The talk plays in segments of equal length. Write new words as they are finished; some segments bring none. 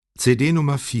CD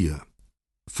Nummer 4.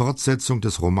 Fortsetzung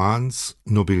des Romans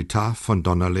Nobiltà von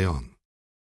Donna Leon.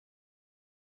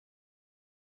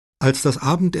 Als das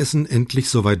Abendessen endlich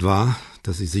soweit war,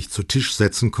 dass sie sich zu Tisch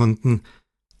setzen konnten,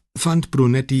 fand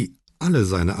Brunetti alle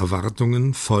seine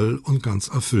Erwartungen voll und ganz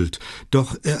erfüllt,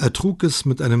 doch er ertrug es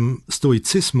mit einem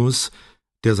Stoizismus,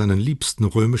 der seinen liebsten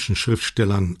römischen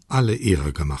Schriftstellern alle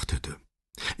Ehre gemacht hätte.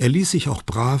 Er ließ sich auch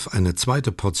brav eine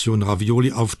zweite Portion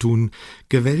Ravioli auftun,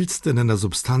 gewälzt in einer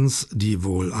Substanz, die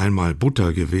wohl einmal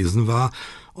Butter gewesen war,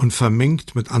 und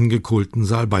vermengt mit angekohlten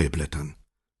Salbeiblättern.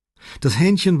 Das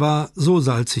Hähnchen war so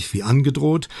salzig wie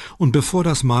angedroht, und bevor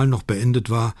das Mahl noch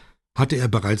beendet war, hatte er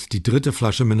bereits die 3.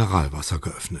 Flasche Mineralwasser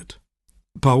geöffnet.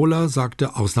 Paola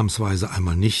sagte ausnahmsweise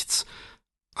einmal nichts,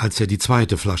 als er die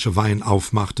 2. Flasche Wein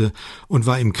aufmachte, und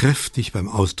war ihm kräftig beim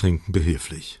Austrinken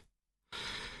behilflich.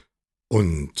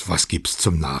 »Und was gibt's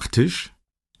zum Nachtisch?«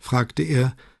 fragte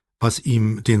er, was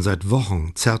ihm den seit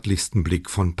Wochen zärtlichsten Blick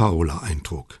von Paola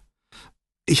eintrug.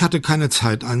 »Ich hatte keine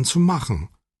Zeit, einen zu machen«,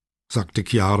 sagte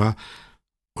Chiara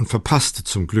und verpasste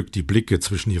zum Glück die Blicke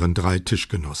zwischen ihren 3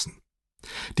 Tischgenossen.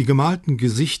 Die gemalten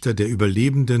Gesichter der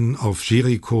Überlebenden auf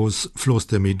Jerikos Floß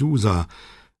der Medusa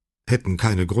hätten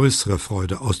keine größere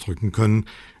Freude ausdrücken können,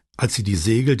 als sie die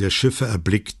Segel der Schiffe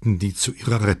erblickten, die zu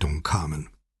ihrer Rettung kamen.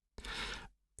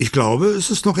 »Ich glaube,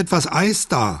 es ist noch etwas Eis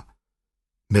da«,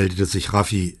 meldete sich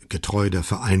Raffi, getreu der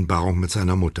Vereinbarung mit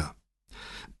seiner Mutter.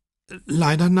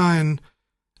 »Leider nein.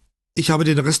 Ich habe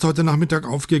den Rest heute Nachmittag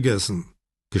aufgegessen«,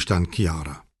 gestand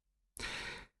Chiara.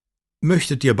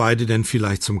 »Möchtet ihr beide denn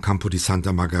vielleicht zum Campo di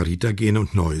Santa Margherita gehen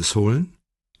und Neues holen?«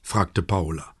 fragte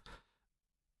Paola.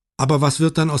 »Aber was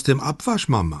wird dann aus dem Abwasch,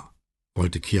 Mama?«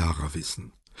 wollte Chiara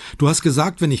wissen. »Du hast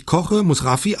gesagt, wenn ich koche, muss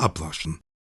Raffi abwaschen.«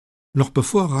 Noch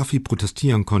bevor Raffi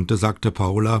protestieren konnte, sagte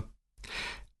Paola,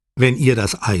 »Wenn ihr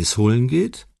das Eis holen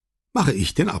geht, mache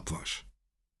ich den Abwasch.«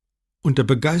 Unter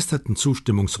begeisterten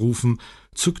Zustimmungsrufen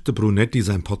zückte Brunetti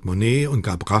sein Portemonnaie und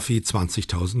gab Raffi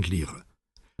 20.000 Lire.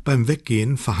 Beim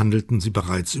Weggehen verhandelten sie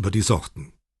bereits über die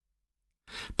Sorten.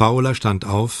 Paola stand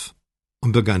auf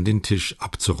und begann den Tisch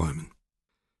abzuräumen.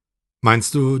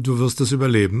 »Meinst du, du wirst es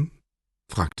überleben?«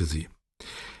 fragte sie.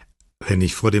 »Wenn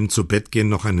ich vor dem Zubettgehen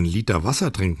noch einen Liter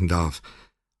Wasser trinken darf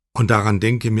und daran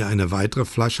denke, mir eine weitere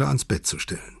Flasche ans Bett zu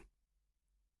stellen.«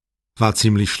 »War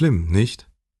ziemlich schlimm, nicht?«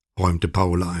 räumte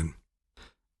Paola ein.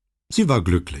 »Sie war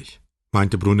glücklich«,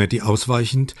 meinte Brunetti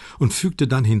ausweichend und fügte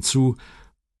dann hinzu,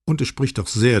 »und es spricht doch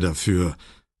sehr dafür,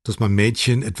 dass man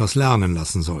Mädchen etwas lernen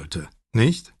lassen sollte,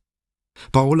 nicht?«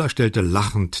 Paola stellte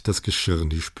lachend das Geschirr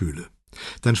in die Spüle.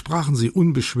 Dann sprachen sie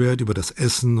unbeschwert über das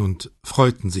Essen und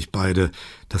freuten sich beide,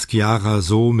 dass Chiara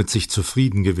so mit sich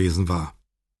zufrieden gewesen war.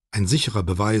 Ein sicherer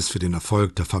Beweis für den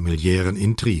Erfolg der familiären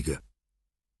Intrige.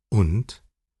 Und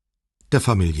der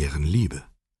familiären Liebe,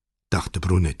 dachte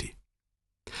Brunetti.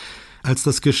 Als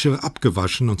das Geschirr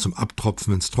abgewaschen und zum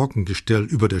Abtropfen ins Trockengestell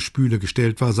über der Spüle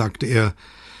gestellt war, sagte er,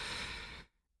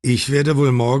 »Ich werde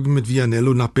wohl morgen mit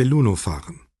Vianello nach Belluno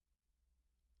fahren.«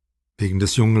 »Wegen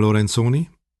des jungen Lorenzoni?«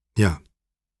 »Ja.«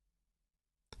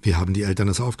 »Wie haben die Eltern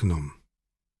es aufgenommen?«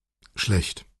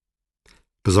 »Schlecht.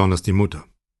 Besonders die Mutter.«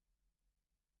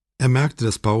 Er merkte,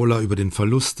 dass Paola über den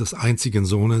Verlust des einzigen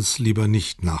Sohnes lieber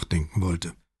nicht nachdenken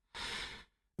wollte.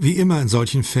 Wie immer in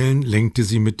solchen Fällen lenkte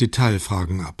sie mit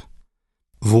Detailfragen ab.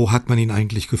 Wo hat man ihn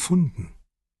eigentlich gefunden?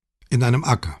 In einem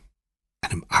Acker.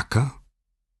 Einem Acker?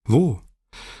 Wo?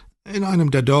 In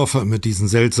einem der Dörfer mit diesen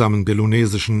seltsamen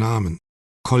bellonesischen Namen.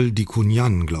 Col di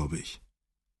Cugnan, glaube ich.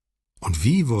 Und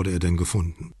wie wurde er denn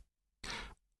gefunden?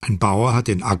 Ein Bauer hat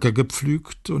den Acker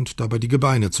gepflügt und dabei die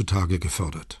Gebeine zutage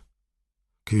gefördert.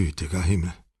 Gütiger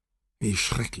Himmel, wie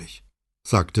schrecklich,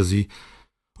 sagte sie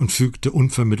und fügte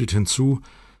unvermittelt hinzu,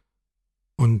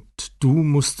 und du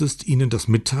musstest ihnen das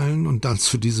mitteilen und dann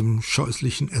zu diesem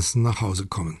scheußlichen Essen nach Hause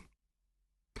kommen.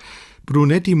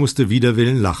 Brunetti musste wider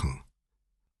Willen lachen.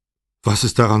 Was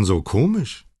ist daran so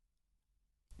komisch?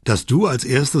 Dass du als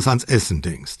erstes ans Essen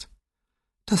denkst.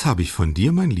 Das habe ich von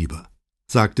dir, mein Lieber,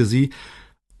 sagte sie,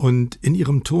 und in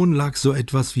ihrem Ton lag so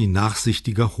etwas wie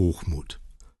nachsichtiger Hochmut.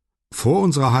 Vor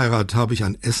unserer Heirat habe ich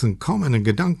an Essen kaum einen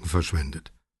Gedanken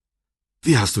verschwendet.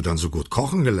 Wie hast du dann so gut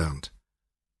kochen gelernt?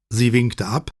 Sie winkte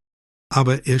ab,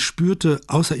 aber er spürte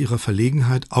außer ihrer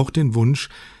Verlegenheit auch den Wunsch,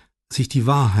 sich die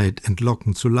Wahrheit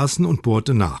entlocken zu lassen und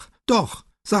bohrte nach. Doch,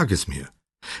 sag es mir.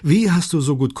 Wie hast du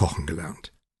so gut kochen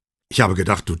gelernt? Ich habe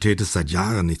gedacht, du tätest seit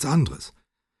Jahren nichts anderes.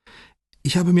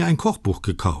 Ich habe mir ein Kochbuch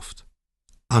gekauft,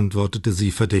 antwortete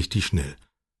sie verdächtig schnell.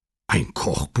 Ein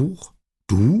Kochbuch?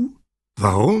 Du?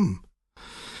 Warum?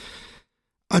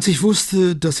 Als ich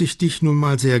wusste, dass ich dich nun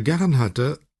mal sehr gern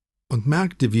hatte und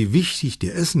merkte, wie wichtig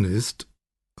dir Essen ist,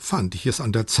 fand ich es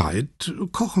an der Zeit,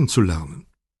 kochen zu lernen.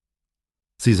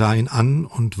 Sie sah ihn an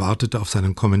und wartete auf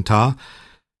seinen Kommentar.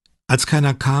 Als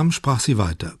keiner kam, sprach sie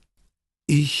weiter.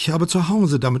 Ich habe zu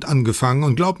Hause damit angefangen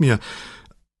und glaub mir,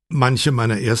 manche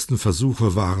meiner ersten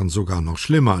Versuche waren sogar noch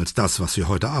schlimmer als das, was wir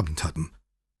heute Abend hatten.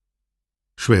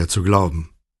 Schwer zu glauben,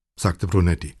 sagte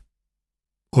Brunetti.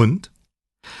 Und?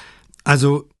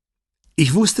 Also,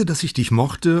 ich wusste, dass ich dich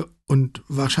mochte, und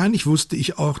wahrscheinlich wusste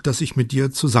ich auch, dass ich mit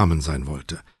dir zusammen sein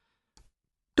wollte.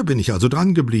 Da bin ich also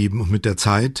dran geblieben, und mit der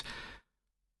Zeit.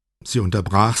 Sie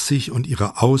unterbrach sich, und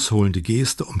ihre ausholende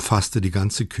Geste umfasste die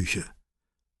ganze Küche.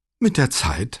 Mit der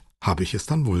Zeit habe ich es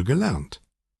dann wohl gelernt.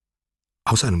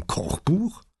 Aus einem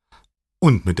Kochbuch?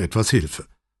 Und mit etwas Hilfe.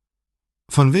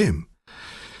 Von wem?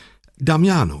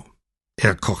 Damiano.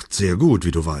 Er kocht sehr gut,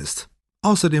 wie du weißt.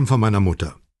 Außerdem von meiner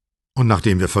Mutter. Und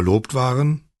nachdem wir verlobt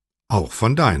waren, auch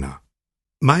von deiner.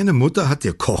 Meine Mutter hat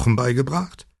dir Kochen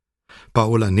beigebracht?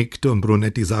 Paola nickte und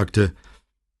Brunetti sagte,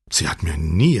 sie hat mir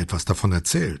nie etwas davon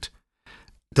erzählt.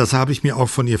 Das habe ich mir auch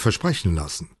von ihr versprechen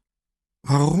lassen.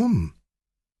 Warum?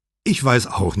 Ich weiß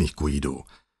auch nicht, Guido,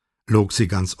 log sie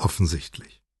ganz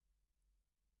offensichtlich.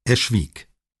 Er schwieg,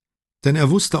 denn er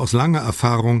wusste aus langer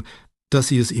Erfahrung, dass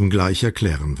sie es ihm gleich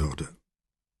erklären würde.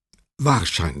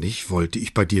 Wahrscheinlich wollte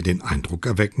ich bei dir den Eindruck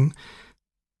erwecken,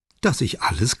 dass ich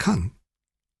alles kann.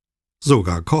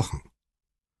 Sogar kochen.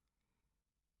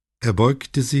 Er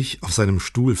beugte sich auf seinem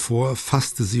Stuhl vor,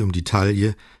 fasste sie um die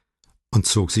Taille und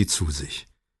zog sie zu sich.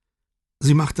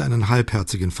 Sie machte einen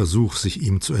halbherzigen Versuch, sich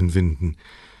ihm zu entwinden.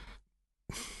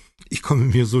 »Ich komme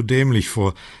mir so dämlich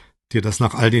vor, dir das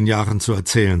nach all den Jahren zu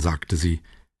erzählen«, sagte sie,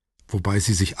 wobei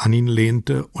sie sich an ihn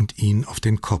lehnte und ihn auf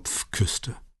den Kopf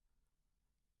küsste.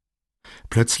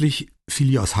 Plötzlich fiel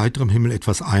ihr aus heiterem Himmel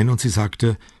etwas ein, und sie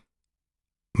sagte,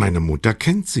 »Meine Mutter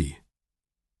kennt sie.«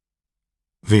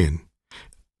 »Wen?«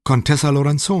 »Contessa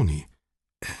Lorenzoni.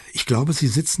 Ich glaube, sie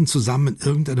sitzen zusammen in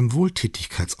irgendeinem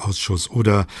Wohltätigkeitsausschuss,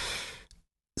 oder...«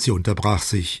 Sie unterbrach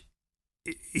sich.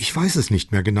 »Ich weiß es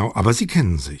nicht mehr genau, aber sie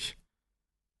kennen sich.«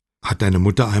 »Hat deine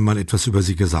Mutter einmal etwas über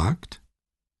sie gesagt?«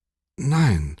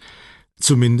 »Nein,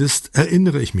 zumindest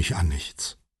erinnere ich mich an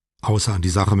nichts, außer an die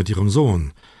Sache mit ihrem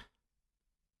Sohn.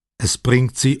 Es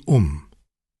bringt sie um,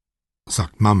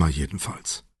 sagt Mama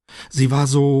jedenfalls. Sie war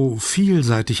so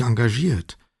vielseitig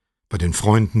engagiert, bei den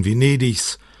Freunden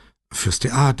Venedigs, fürs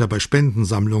Theater, bei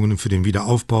Spendensammlungen für den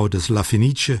Wiederaufbau des La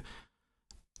Fenice.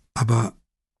 Aber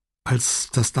als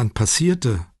das dann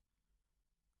passierte,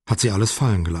 hat sie alles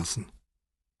fallen gelassen.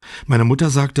 Meine Mutter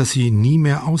sagt, dass sie nie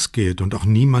mehr ausgeht und auch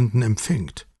niemanden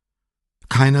empfängt.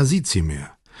 Keiner sieht sie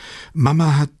mehr.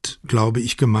 Mama hat, glaube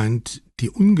ich, gemeint, die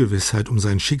Ungewissheit um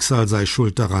sein Schicksal sei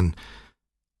schuld daran,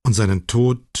 und seinen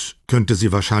Tod könnte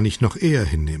sie wahrscheinlich noch eher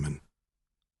hinnehmen.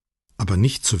 Aber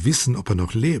nicht zu wissen, ob er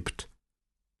noch lebt,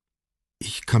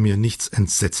 ich kann mir nichts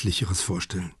Entsetzlicheres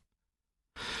vorstellen.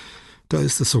 Da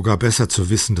ist es sogar besser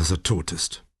zu wissen, dass er tot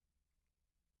ist.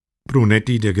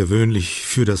 Brunetti, der gewöhnlich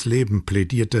für das Leben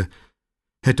plädierte,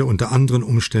 hätte unter anderen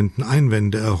Umständen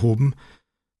Einwände erhoben,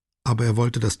 aber er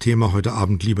wollte das Thema heute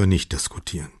Abend lieber nicht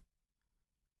diskutieren.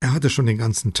 Er hatte schon den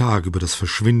ganzen Tag über das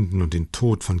Verschwinden und den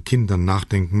Tod von Kindern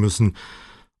nachdenken müssen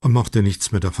und mochte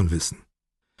nichts mehr davon wissen.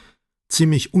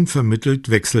 Ziemlich unvermittelt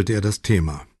wechselte er das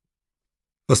Thema.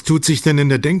 »Was tut sich denn in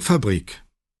der Denkfabrik?«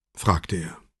 fragte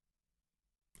er.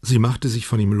 Sie machte sich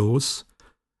von ihm los,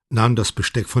 nahm das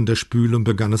Besteck von der Spüle und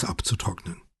begann es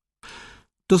abzutrocknen.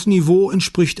 »Das Niveau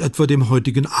entspricht etwa dem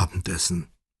heutigen Abendessen«,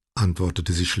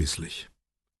 antwortete sie schließlich.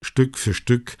 Stück für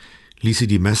Stück ließ sie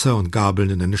die Messer und Gabeln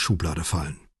in eine Schublade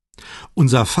fallen.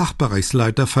 »Unser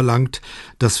Fachbereichsleiter verlangt,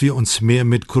 dass wir uns mehr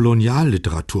mit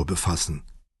Kolonialliteratur befassen.«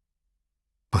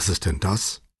 »Was ist denn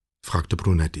das?« fragte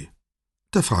Brunetti.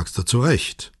 »Da fragst du zu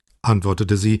Recht«,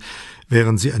 antwortete sie,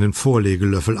 während sie einen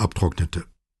Vorlegelöffel abtrocknete.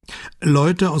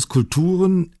 »Leute aus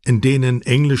Kulturen, in denen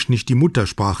Englisch nicht die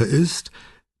Muttersprache ist,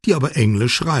 die aber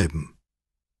Englisch schreiben.«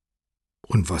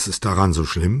 »Und was ist daran so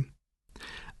schlimm?«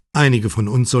 »Einige von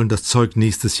uns sollen das Zeug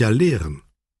nächstes Jahr lehren.«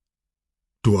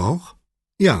 »Du auch?«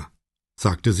 »Ja«,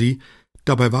 sagte sie,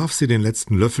 dabei warf sie den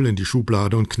letzten Löffel in die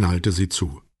Schublade und knallte sie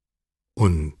zu.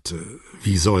 »Und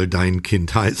wie soll dein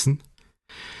Kind heißen?«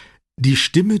 »Die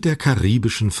Stimme der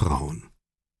karibischen Frauen.«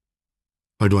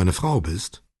 »Weil du eine Frau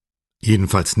bist?«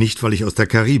 »Jedenfalls nicht, weil ich aus der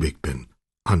Karibik bin«,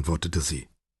 antwortete sie.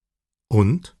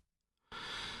 »Und?«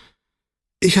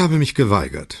 »Ich habe mich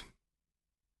geweigert.«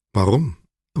 »Warum?«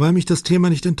 »Weil mich das Thema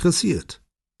nicht interessiert.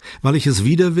 Weil ich es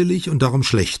widerwillig und darum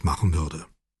schlecht machen würde.«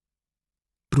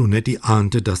 Brunetti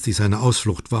ahnte, dass dies eine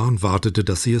Ausflucht war und wartete,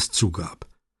 dass sie es zugab.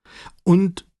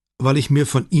 »Und weil ich mir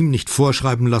von ihm nicht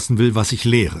vorschreiben lassen will, was ich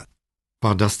lehre.«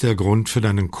 »War das der Grund für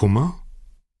deinen Kummer?«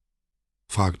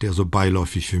 fragte er so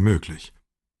beiläufig wie möglich.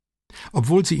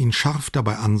 Obwohl sie ihn scharf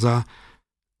dabei ansah,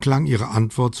 klang ihre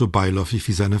Antwort so beiläufig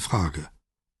wie seine Frage.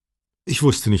 »Ich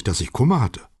wusste nicht, dass ich Kummer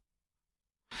hatte.«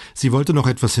 Sie wollte noch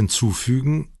etwas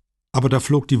hinzufügen, aber da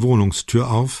flog die Wohnungstür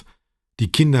auf,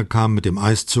 die Kinder kamen mit dem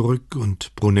Eis zurück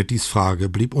und Brunettis Frage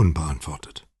blieb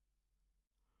unbeantwortet.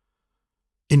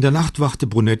 In der Nacht wachte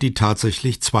Brunetti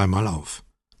tatsächlich zweimal auf.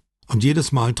 Und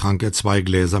jedes Mal trank er 2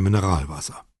 Gläser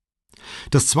Mineralwasser.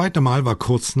 Das zweite Mal war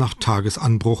kurz nach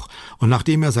Tagesanbruch, und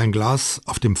nachdem er sein Glas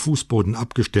auf dem Fußboden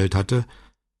abgestellt hatte,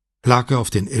 lag er auf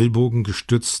den Ellbogen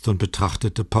gestützt und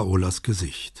betrachtete Paolas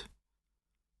Gesicht.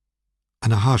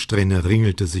 Eine Haarsträhne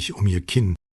ringelte sich um ihr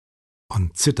Kinn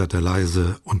und zitterte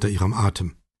leise unter ihrem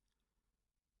Atem.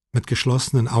 Mit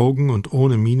geschlossenen Augen und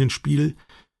ohne Mienenspiel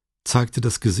zeigte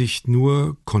das Gesicht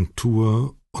nur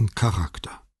Kontur und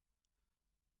Charakter.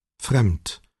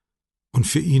 Fremd und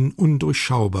für ihn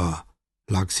undurchschaubar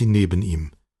lag sie neben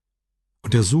ihm,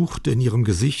 und er suchte in ihrem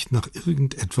Gesicht nach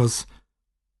irgendetwas,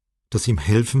 das ihm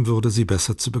helfen würde, sie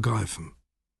besser zu begreifen.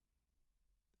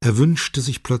 Er wünschte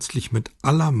sich plötzlich mit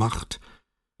aller Macht,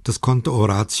 dass Conte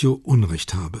Orazio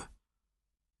Unrecht habe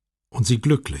und sie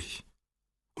glücklich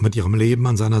und mit ihrem Leben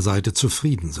an seiner Seite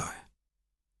zufrieden sei.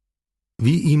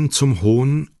 Wie ihm zum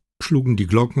Hohn schlugen die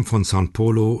Glocken von San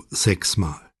Polo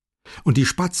 6-mal, und die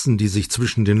Spatzen, die sich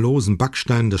zwischen den losen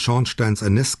Backsteinen des Schornsteins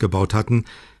ein Nest gebaut hatten,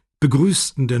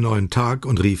 begrüßten den neuen Tag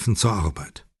und riefen zur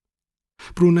Arbeit.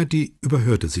 Brunetti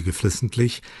überhörte sie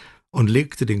geflissentlich und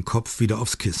legte den Kopf wieder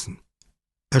aufs Kissen.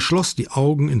 Er schloss die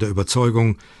Augen in der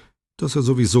Überzeugung, dass er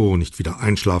sowieso nicht wieder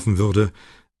einschlafen würde,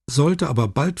 sollte aber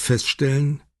bald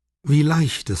feststellen, wie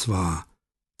leicht es war,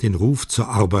 den Ruf zur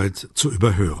Arbeit zu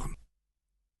überhören.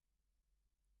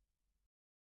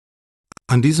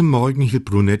 An diesem Morgen hielt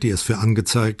Brunetti es für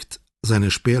angezeigt,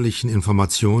 seine spärlichen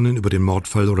Informationen über den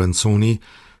Mordfall Lorenzoni,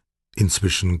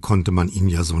 inzwischen konnte man ihn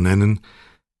ja so nennen,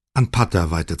 an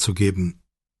Pater weiterzugeben.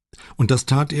 Und das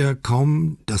tat er,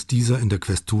 kaum dass dieser in der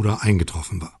Questura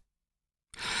eingetroffen war.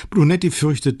 Brunetti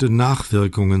fürchtete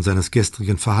Nachwirkungen seines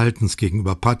gestrigen Verhaltens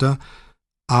gegenüber Pater,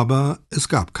 aber es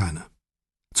gab keine.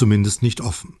 Zumindest nicht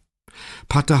offen.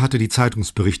 Pater hatte die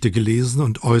Zeitungsberichte gelesen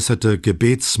und äußerte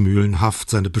gebetsmühlenhaft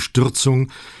seine Bestürzung,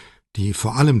 die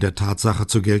vor allem der Tatsache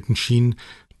zu gelten schien,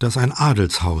 dass ein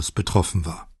Adelshaus betroffen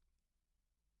war.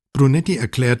 Brunetti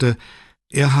erklärte,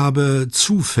 er habe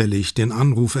zufällig den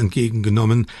Anruf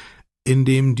entgegengenommen, in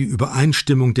dem die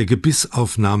Übereinstimmung der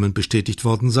Gebissaufnahmen bestätigt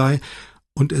worden sei,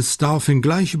 und es daraufhin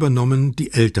gleich übernommen,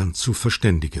 die Eltern zu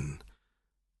verständigen.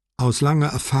 Aus langer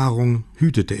Erfahrung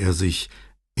hütete er sich,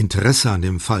 Interesse an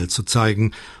dem Fall zu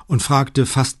zeigen, und fragte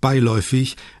fast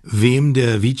beiläufig, wem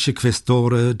der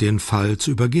Vicequestore den Fall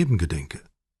zu übergeben gedenke.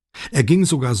 Er ging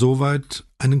sogar so weit,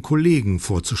 einen Kollegen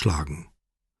vorzuschlagen.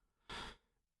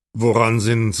 »Woran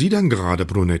sind Sie denn gerade,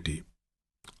 Brunetti?«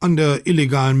 »An der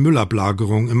illegalen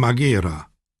Müllablagerung im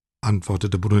Maghera«,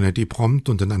 antwortete Brunetti prompt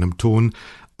und in einem Ton,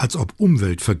 als ob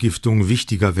Umweltvergiftung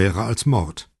wichtiger wäre als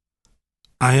Mord.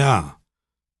 »Ah ja«,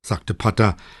 sagte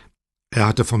Pater, er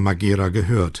hatte von Maghera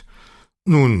gehört.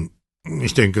 »Nun,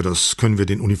 ich denke, das können wir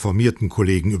den uniformierten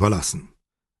Kollegen überlassen.«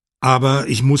 »Aber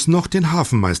ich muss noch den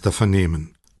Hafenmeister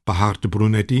vernehmen«, beharrte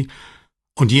Brunetti,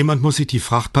 »und jemand muss sich die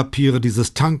Frachtpapiere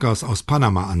dieses Tankers aus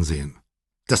Panama ansehen.«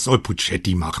 »Das soll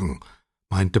Puccetti machen«,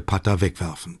 meinte Pater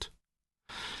wegwerfend.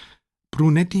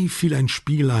 Brunetti fiel ein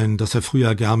Spiel ein, das er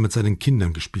früher gern mit seinen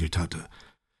Kindern gespielt hatte.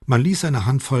 Man ließ eine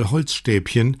Handvoll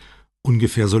Holzstäbchen,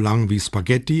 ungefähr so lang wie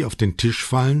Spaghetti, auf den Tisch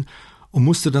fallen und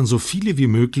musste dann so viele wie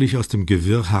möglich aus dem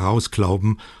Gewirr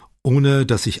herausklauben, ohne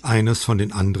dass sich eines von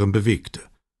den anderen bewegte.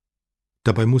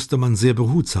 Dabei musste man sehr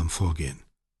behutsam vorgehen.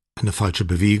 Eine falsche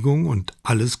Bewegung und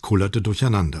alles kullerte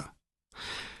durcheinander.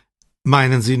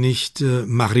 »Meinen Sie nicht,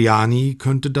 Mariani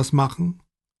könnte das machen?«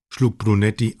 schlug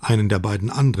Brunetti einen der beiden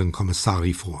anderen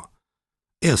Kommissari vor.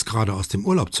 »Er ist gerade aus dem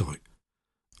Urlaub zurück.«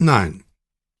 »Nein,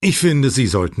 ich finde, Sie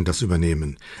sollten das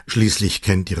übernehmen. Schließlich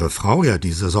kennt Ihre Frau ja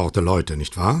diese Sorte Leute,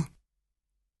 nicht wahr?«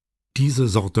 Diese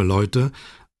Sorte Leute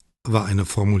war eine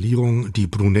Formulierung, die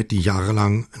Brunetti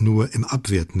jahrelang nur im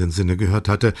abwertenden Sinne gehört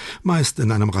hatte, meist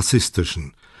in einem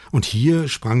rassistischen, und hier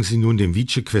sprang sie nun dem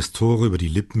Vicequestore über die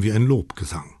Lippen wie ein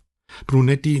Lobgesang.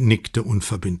 Brunetti nickte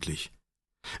unverbindlich.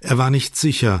 Er war nicht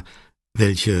sicher,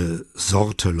 welche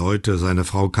Sorte Leute seine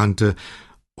Frau kannte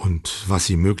und was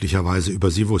sie möglicherweise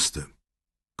über sie wusste.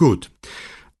 »Gut,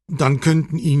 dann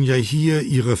könnten Ihnen ja hier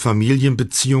Ihre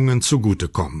Familienbeziehungen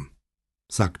zugutekommen«,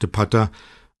 sagte Pater,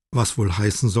 was wohl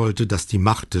heißen sollte, dass die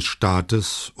Macht des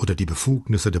Staates oder die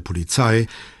Befugnisse der Polizei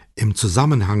im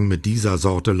Zusammenhang mit dieser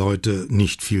Sorte Leute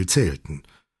nicht viel zählten.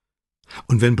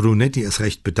 Und wenn Brunetti es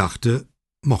recht bedachte,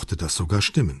 mochte das sogar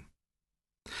stimmen.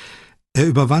 Er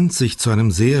überwand sich zu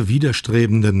einem sehr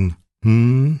widerstrebenden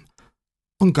 »Hm«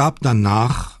 und gab dann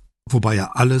nach, wobei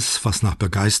er alles, was nach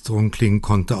Begeisterung klingen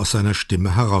konnte, aus seiner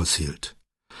Stimme heraushielt.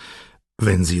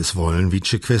 »Wenn Sie es wollen,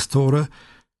 Vicequestore,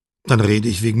 dann rede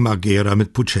ich wegen Marghera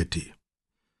mit Puccetti.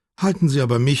 Halten Sie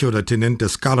aber mich oder Tenente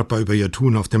Scarpa über Ihr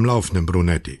Tun auf dem Laufenden,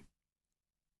 Brunetti.«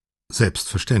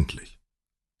 »Selbstverständlich«,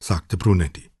 sagte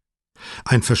Brunetti.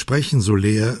 Ein Versprechen so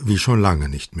leer wie schon lange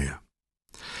nicht mehr.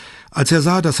 Als er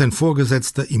sah, dass sein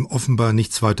Vorgesetzter ihm offenbar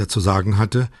nichts weiter zu sagen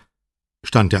hatte,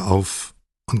 stand er auf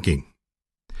und ging.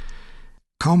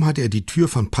 Kaum hatte er die Tür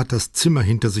von Patters Zimmer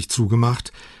hinter sich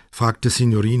zugemacht, fragte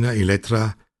Signorina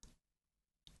Elettra: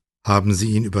 »Haben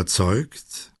Sie ihn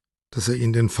überzeugt, dass er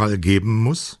Ihnen den Fall geben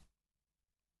muss?«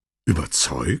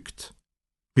 »Überzeugt?«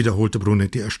 wiederholte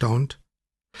Brunetti erstaunt.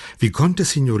 Wie konnte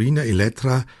Signorina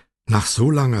Elettra nach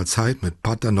so langer Zeit mit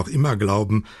Patter noch immer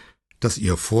glauben, dass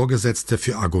ihr Vorgesetzter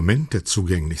für Argumente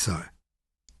zugänglich sei?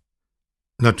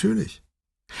 »Natürlich,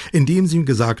 indem Sie ihm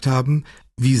gesagt haben,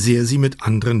 wie sehr Sie mit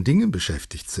anderen Dingen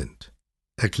beschäftigt sind«,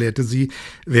 erklärte sie,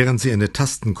 während sie eine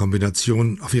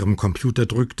Tastenkombination auf ihrem Computer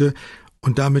drückte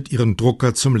und damit ihren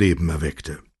Drucker zum Leben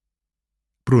erweckte.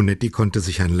 Brunetti konnte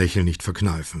sich ein Lächeln nicht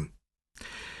verkneifen.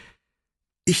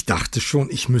 »Ich dachte schon,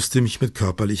 ich müsste mich mit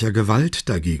körperlicher Gewalt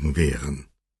dagegen wehren«,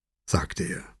 sagte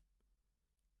er.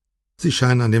 »Sie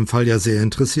scheinen an dem Fall ja sehr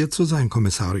interessiert zu sein,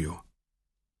 Kommissario.«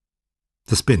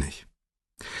 »Das bin ich.«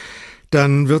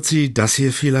 »Dann wird Sie das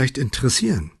hier vielleicht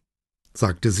interessieren«,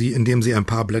 sagte sie, indem sie ein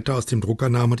paar Blätter aus dem Drucker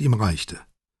nahm und ihm reichte.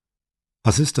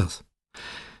 »Was ist das?«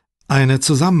 »Eine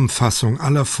Zusammenfassung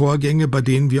aller Vorgänge, bei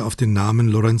denen wir auf den Namen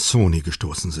Lorenzoni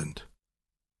gestoßen sind.«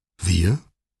 »Wir?«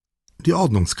 »Die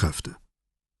Ordnungskräfte.«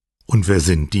 »Und wer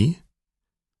sind die?«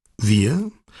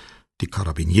 »Wir, die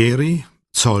Carabinieri,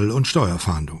 Zoll- und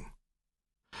Steuerfahndung.«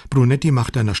 Brunetti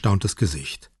machte ein erstauntes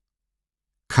Gesicht.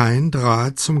 »Kein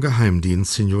Draht zum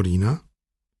Geheimdienst, Signorina?«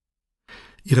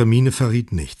 Ihre Miene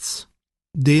verriet nichts.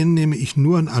 »Den nehme ich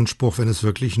nur in Anspruch, wenn es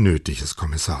wirklich nötig ist,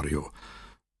 Kommissario.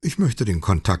 Ich möchte den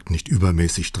Kontakt nicht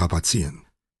übermäßig strapazieren.«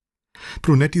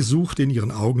 Brunetti suchte in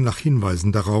ihren Augen nach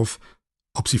Hinweisen darauf,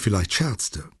 ob sie vielleicht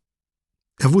scherzte.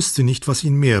 Er wusste nicht, was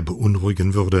ihn mehr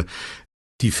beunruhigen würde,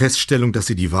 die Feststellung, dass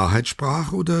sie die Wahrheit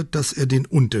sprach, oder dass er den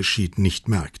Unterschied nicht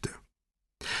merkte.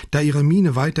 Da ihre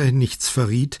Miene weiterhin nichts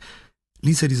verriet,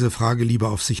 ließ er diese Frage lieber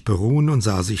auf sich beruhen und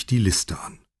sah sich die Liste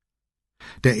an.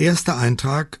 Der erste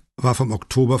Eintrag war vom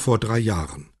Oktober vor 3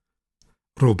 Jahren.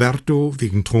 Roberto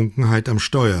wegen Trunkenheit am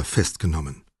Steuer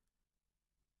festgenommen.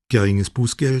 Geringes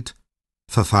Bußgeld,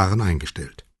 Verfahren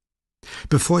eingestellt.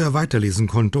 Bevor er weiterlesen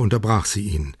konnte, unterbrach sie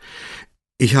ihn.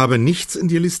 »Ich habe nichts in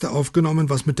die Liste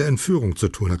aufgenommen, was mit der Entführung zu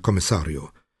tun hat,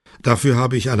 Kommissario. Dafür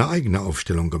habe ich eine eigene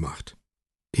Aufstellung gemacht.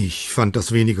 Ich fand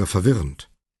das weniger verwirrend.«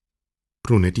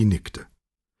 Brunetti nickte.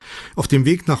 Auf dem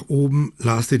Weg nach oben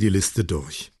las er die Liste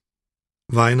durch.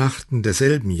 Weihnachten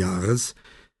desselben Jahres,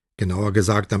 genauer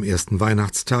gesagt am ersten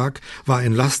Weihnachtstag, war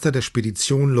ein Laster der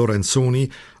Spedition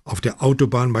Lorenzoni auf der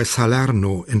Autobahn bei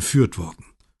Salerno entführt worden.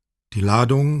 Die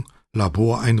Ladung,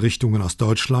 Laboreinrichtungen aus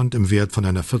Deutschland im Wert von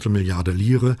einer Viertelmilliarde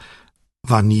Lire,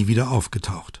 war nie wieder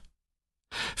aufgetaucht.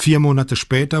 4 Monate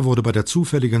später wurde bei der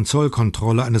zufälligen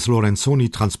Zollkontrolle eines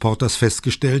Lorenzoni-Transporters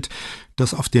festgestellt,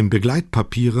 dass auf den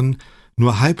Begleitpapieren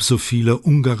nur halb so viele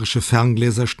ungarische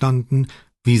Ferngläser standen,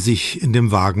 wie sich in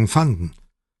dem Wagen fanden.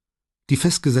 Die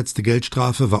festgesetzte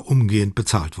Geldstrafe war umgehend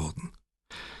bezahlt worden.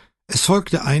 Es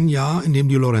folgte ein Jahr, in dem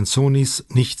die Lorenzonis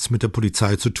nichts mit der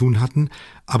Polizei zu tun hatten,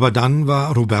 aber dann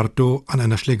war Roberto an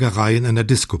einer Schlägerei in einer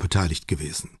Disco beteiligt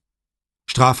gewesen.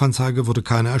 Strafanzeige wurde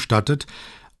keine erstattet,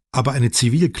 aber eine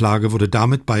Zivilklage wurde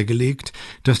damit beigelegt,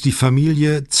 dass die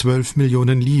Familie 12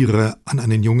 Millionen Lire an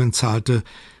einen Jungen zahlte,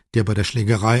 der bei der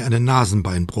Schlägerei einen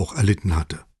Nasenbeinbruch erlitten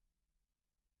hatte.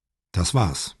 Das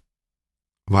war's.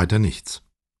 Weiter nichts.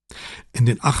 In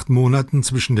den 8 Monaten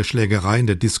zwischen der Schlägerei in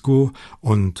der Disco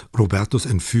und Robertos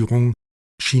Entführung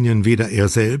schienen weder er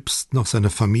selbst noch seine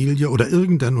Familie oder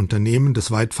irgendein Unternehmen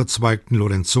des weit verzweigten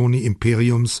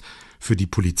Lorenzoni-Imperiums für die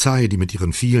Polizei, die mit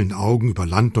ihren vielen Augen über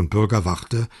Land und Bürger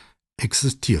wachte,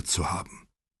 existiert zu haben.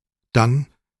 Dann,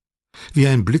 wie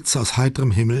ein Blitz aus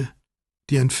heiterem Himmel,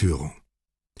 die Entführung.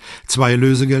 2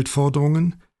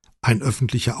 Lösegeldforderungen, ein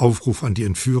öffentlicher Aufruf an die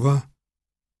Entführer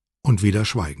und wieder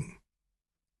Schweigen.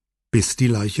 Bis die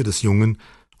Leiche des Jungen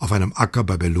auf einem Acker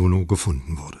bei Belluno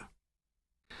gefunden wurde.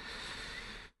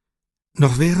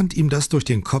 Noch während ihm das durch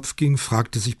den Kopf ging,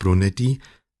 fragte sich Brunetti,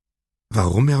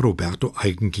 warum er Roberto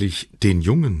eigentlich den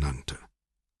Jungen nannte.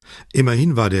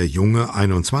 Immerhin war der Junge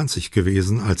 21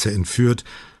 gewesen, als er entführt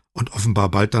und offenbar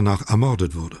bald danach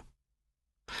ermordet wurde.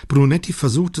 Brunetti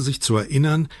versuchte sich zu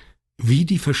erinnern, wie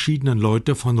die verschiedenen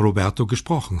Leute von Roberto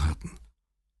gesprochen hatten.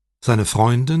 Seine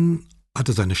Freundin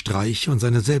hatte seine Streiche und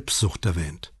seine Selbstsucht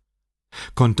erwähnt.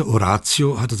 Conte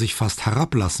Orazio hatte sich fast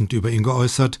herablassend über ihn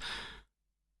geäußert,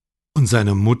 und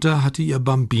seine Mutter hatte ihr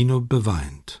Bambino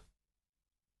beweint.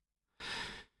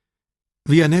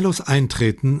 Vianellos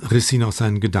Eintreten riss ihn aus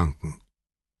seinen Gedanken.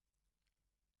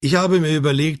 »Ich habe mir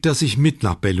überlegt, dass ich mit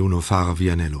nach Belluno fahre,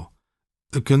 Vianello.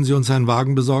 Können Sie uns einen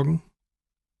Wagen besorgen?«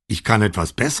 »Ich kann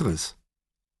etwas Besseres«,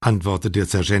 antwortete der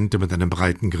Sergeant mit einem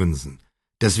breiten Grinsen.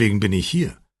 »Deswegen bin ich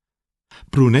hier.«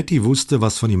 Brunetti wusste,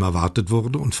 was von ihm erwartet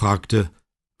wurde, und fragte,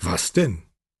 »Was denn?«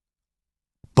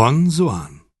 »Bon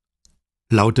Suan«,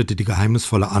 lautete die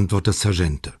geheimnisvolle Antwort des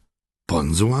Sergeante.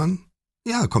 »Bon Suan?«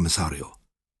 »Ja, Kommissario.«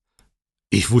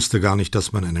 »Ich wusste gar nicht,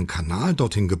 dass man einen Kanal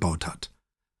dorthin gebaut hat.«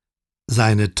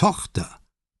 »Seine Tochter,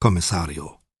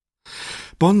 Kommissario.«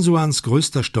 Bonsuans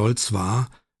größter Stolz war,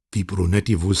 wie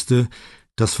Brunetti wusste,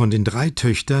 dass von den 3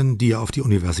 Töchtern, die er auf die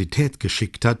Universität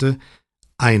geschickt hatte,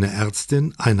 eine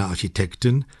Ärztin, eine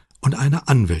Architektin und eine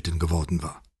Anwältin geworden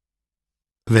war.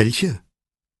 »Welche?«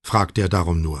 fragte er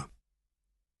darum nur.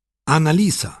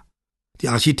 »Annalisa, die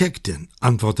Architektin«,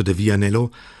 antwortete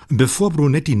Vianello, und bevor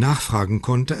Brunetti nachfragen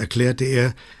konnte, erklärte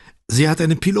er, sie hat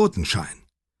einen Pilotenschein.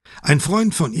 Ein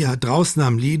Freund von ihr hat draußen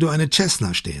am Lido eine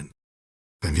Cessna stehen.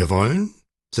 Wenn wir wollen,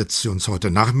 setzt sie uns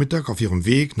heute Nachmittag auf ihrem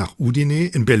Weg nach Udine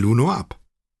in Belluno ab.«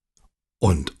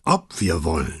 »Und ob wir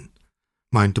wollen«,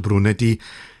 meinte Brunetti,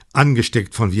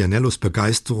 angesteckt von Vianellos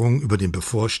Begeisterung über den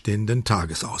bevorstehenden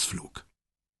Tagesausflug.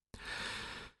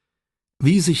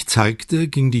 Wie sich zeigte,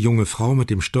 ging die junge Frau mit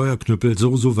dem Steuerknüppel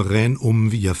so souverän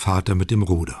um wie ihr Vater mit dem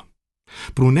Ruder.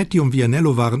 Brunetti und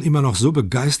Vianello waren immer noch so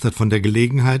begeistert von der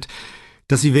Gelegenheit,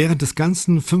 dass sie während des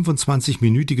ganzen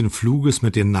 25-minütigen Fluges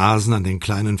mit den Nasen an den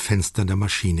kleinen Fenstern der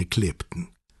Maschine klebten.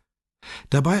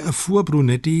 Dabei erfuhr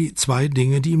Brunetti 2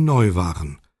 Dinge, die ihm neu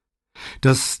waren.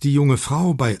 Dass die junge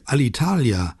Frau bei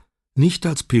Alitalia nicht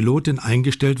als Pilotin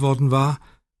eingestellt worden war,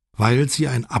 weil sie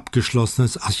ein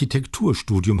abgeschlossenes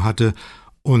Architekturstudium hatte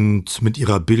und mit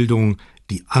ihrer Bildung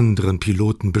die anderen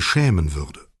Piloten beschämen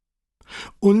würde.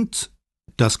 Und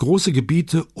dass große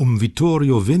Gebiete um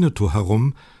Vittorio Veneto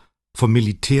herum vom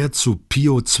Militär zu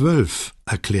Pio XII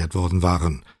erklärt worden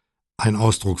waren, ein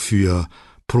Ausdruck für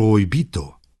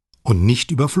proibito, und nicht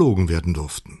überflogen werden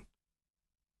durften.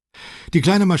 Die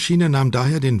kleine Maschine nahm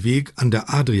daher den Weg an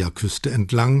der Adriaküste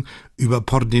entlang über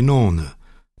Pordenone,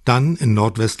 dann in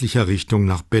nordwestlicher Richtung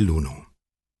nach Belluno.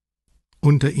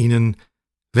 Unter ihnen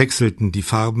wechselten die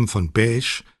Farben von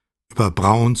beige über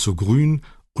braun zu grün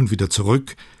und wieder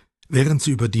zurück, während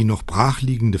sie über die noch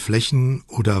brachliegende Flächen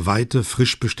oder weite,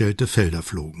 frisch bestellte Felder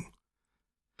flogen.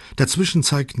 Dazwischen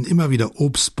zeigten immer wieder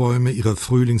Obstbäume ihre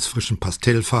frühlingsfrischen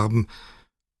Pastellfarben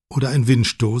oder ein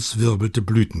Windstoß wirbelte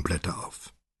Blütenblätter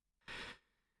auf.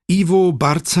 Ivo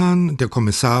Barzan, der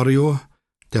Kommissario,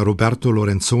 der Roberto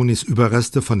Lorenzonis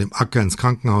Überreste von dem Acker ins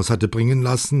Krankenhaus hatte bringen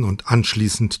lassen und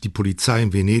anschließend die Polizei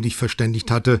in Venedig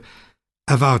verständigt hatte,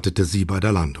 erwartete sie bei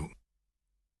der Landung.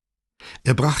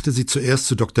 Er brachte sie zuerst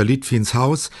zu Dr. Litvins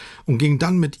Haus und ging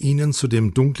dann mit ihnen zu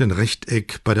dem dunklen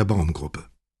Rechteck bei der Baumgruppe.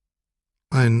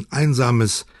 Ein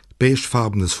einsames,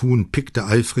 beigefarbenes Huhn pickte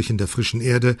eifrig in der frischen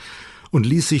Erde und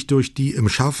ließ sich durch die im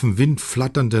scharfen Wind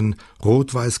flatternden,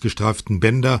 rot-weiß gestreiften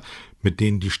Bänder, mit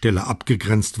denen die Stelle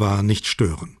abgegrenzt war, nicht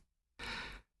stören.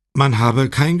 »Man habe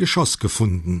kein Geschoss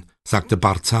gefunden«, sagte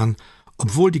Barzan,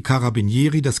 obwohl die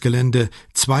Carabinieri das Gelände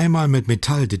 2-mal mit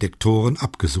Metalldetektoren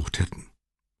abgesucht hätten.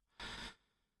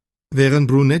 Während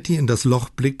Brunetti in das Loch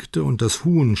blickte und das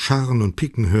Huhn scharren und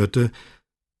picken hörte,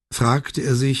 fragte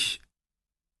er sich,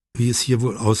 wie es hier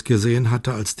wohl ausgesehen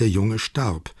hatte, als der Junge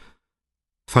starb,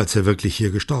 falls er wirklich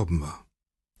hier gestorben war.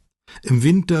 Im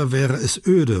Winter wäre es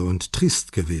öde und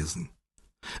trist gewesen.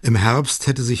 Im Herbst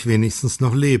hätte sich wenigstens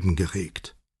noch Leben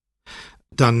geregt.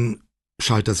 Dann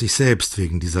schalt er sich selbst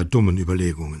wegen dieser dummen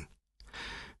Überlegungen.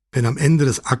 Wenn am Ende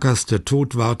des Ackers der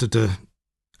Tod wartete,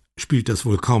 spielt es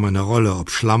wohl kaum eine Rolle,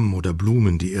 ob Schlamm oder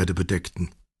Blumen die Erde bedeckten.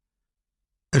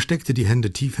 Er steckte die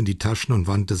Hände tief in die Taschen und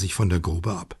wandte sich von der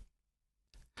Grube ab.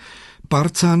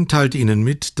 Barzan teilte ihnen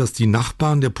mit, dass die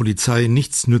Nachbarn der Polizei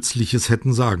nichts Nützliches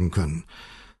hätten sagen können.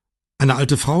 Eine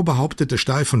alte Frau behauptete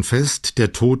steif und fest,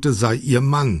 der Tote sei ihr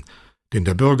Mann, den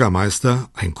der Bürgermeister,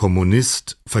 ein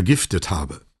Kommunist, vergiftet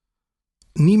habe.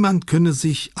 Niemand könne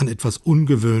sich an etwas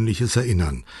Ungewöhnliches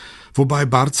erinnern, wobei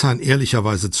Barzan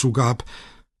ehrlicherweise zugab,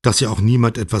 dass ja auch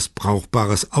niemand etwas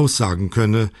Brauchbares aussagen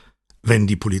könne, wenn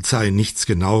die Polizei nichts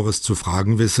Genaueres zu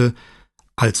fragen wisse,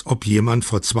 als ob jemand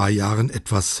vor 2 Jahren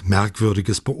etwas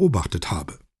Merkwürdiges beobachtet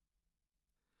habe.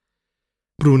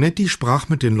 Brunetti sprach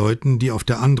mit den Leuten, die auf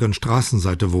der anderen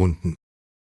Straßenseite wohnten.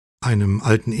 einem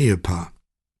alten Ehepaar,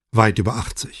 weit über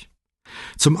 80.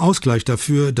 Zum Ausgleich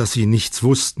dafür, dass sie nichts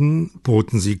wussten,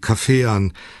 boten sie Kaffee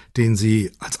an, den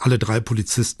sie, als alle 3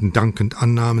 Polizisten dankend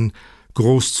annahmen,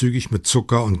 großzügig mit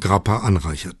Zucker und Grappa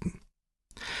anreicherten.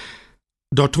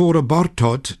 Dottore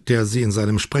Bortot, der sie in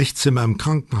seinem Sprechzimmer im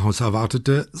Krankenhaus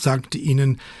erwartete, sagte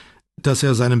ihnen, dass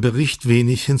er seinem Bericht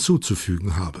wenig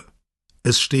hinzuzufügen habe.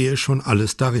 Es stehe schon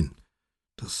alles darin.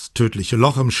 Das tödliche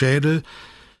Loch im Schädel,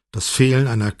 das Fehlen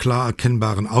einer klar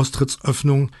erkennbaren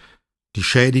Austrittsöffnung, die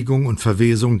Schädigung und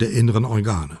Verwesung der inneren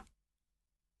Organe.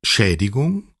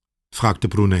 »Schädigung?« fragte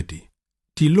Brunetti.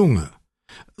 »Die Lunge,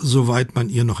 soweit man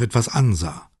ihr noch etwas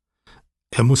ansah.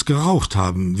 Er muß geraucht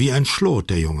haben, wie ein Schlot,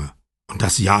 der Junge. Und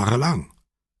das jahrelang«,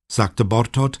 sagte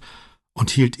Bortot und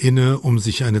hielt inne, um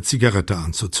sich eine Zigarette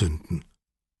anzuzünden.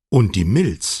 »Und die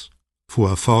Milz«, fuhr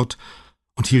er fort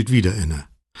und hielt wieder inne.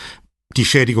 »Die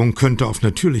Schädigung könnte auf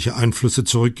natürliche Einflüsse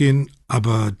zurückgehen,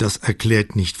 aber das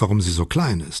erklärt nicht, warum sie so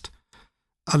klein ist.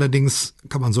 Allerdings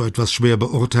kann man so etwas schwer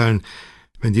beurteilen,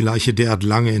 wenn die Leiche derart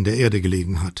lange in der Erde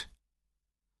gelegen hat.«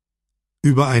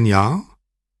 »Über ein Jahr?«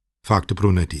 fragte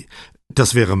Brunetti.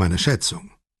 »Das wäre meine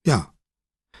Schätzung. Ja.«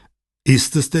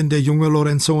 »Ist es denn der junge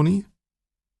Lorenzoni?«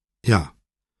 »Ja.«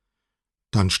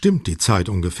 »Dann stimmt die Zeit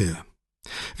ungefähr.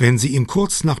 Wenn Sie ihn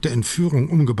kurz nach der Entführung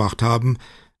umgebracht haben,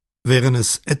 wären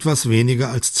es etwas weniger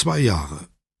als 2 Jahre,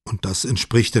 und das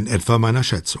entspricht in etwa meiner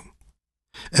Schätzung.«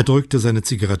 Er drückte seine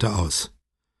Zigarette aus.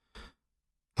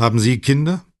 »Haben Sie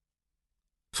Kinder?«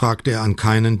 fragte er an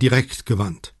keinen direkt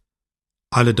gewandt.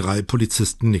 Alle 3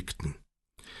 Polizisten nickten.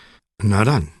 »Na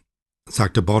dann«,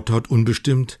 sagte Bortot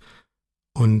unbestimmt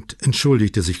und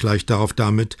entschuldigte sich gleich darauf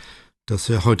damit, dass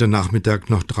er heute Nachmittag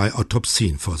noch 3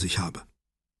 Autopsien vor sich habe.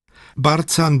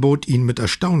 Barzan bot ihn mit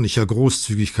erstaunlicher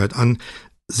Großzügigkeit an,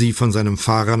 sie von seinem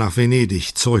Fahrer nach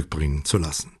Venedig zurückbringen zu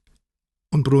lassen.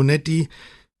 Und Brunetti,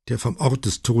 der vom Ort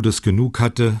des Todes genug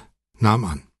hatte, nahm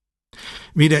an.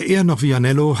 Weder er noch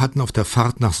Vianello hatten auf der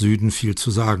Fahrt nach Süden viel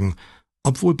zu sagen,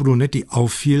 obwohl Brunetti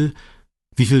auffiel,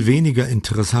 wie viel weniger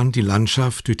interessant die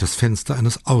Landschaft durch das Fenster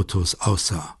eines Autos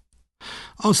aussah.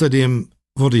 Außerdem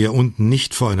wurde ja unten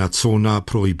nicht vor einer Zona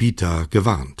Prohibita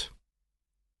gewarnt.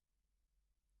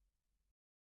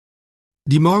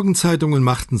 Die Morgenzeitungen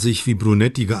machten sich, wie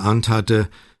Brunetti geahnt hatte,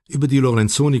 über die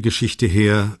Lorenzoni-Geschichte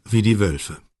her wie die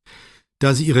Wölfe.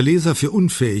 Da sie ihre Leser für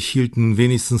unfähig hielten,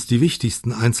 wenigstens die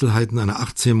wichtigsten Einzelheiten einer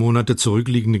 18 Monate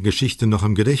zurückliegenden Geschichte noch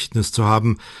im Gedächtnis zu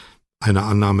haben, eine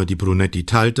Annahme, die Brunetti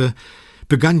teilte,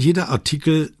 begann jeder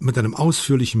Artikel mit einem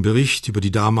ausführlichen Bericht über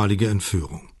die damalige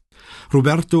Entführung.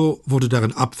 Roberto wurde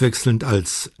darin abwechselnd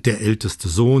als der älteste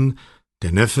Sohn,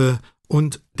 der Neffe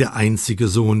und der einzige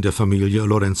Sohn der Familie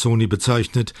Lorenzoni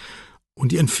bezeichnet,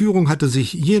 und die Entführung hatte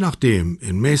sich je nachdem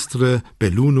in Mestre,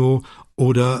 Belluno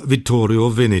oder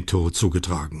Vittorio Veneto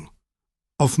zugetragen.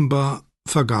 Offenbar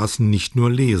vergaßen nicht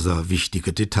nur Leser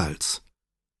wichtige Details.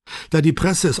 Da die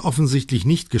Presse es offensichtlich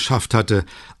nicht geschafft hatte,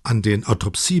 an den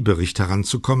Autopsiebericht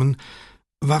heranzukommen,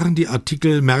 waren die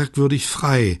Artikel merkwürdig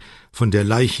frei von der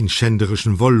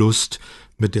leichenschänderischen Wollust,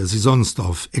 mit der sie sonst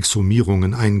auf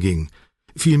Exhumierungen einging.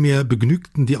 Vielmehr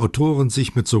begnügten die Autoren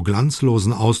sich mit so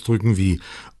glanzlosen Ausdrücken wie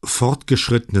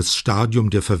fortgeschrittenes Stadium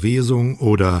der Verwesung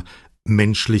oder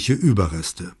menschliche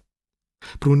Überreste.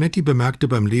 Brunetti bemerkte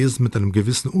beim Lesen mit einem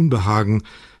gewissen Unbehagen,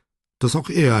 dass auch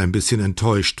er ein bisschen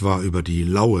enttäuscht war über die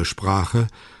laue Sprache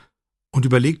und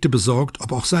überlegte besorgt,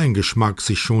 ob auch sein Geschmack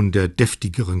sich schon der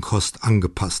deftigeren Kost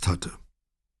angepasst hatte.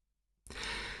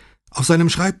 Auf seinem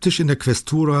Schreibtisch in der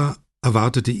Questura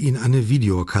erwartete ihn eine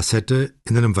Videokassette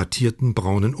in einem wattierten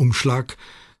braunen Umschlag,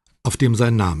 auf dem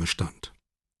sein Name stand.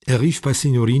 Er rief bei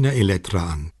Signorina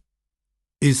Elettra an.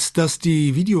 »Ist das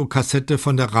die Videokassette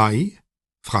von der RAI?«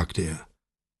 fragte er.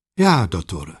 »Ja,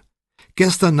 Dottore.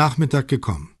 Gestern Nachmittag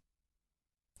gekommen.«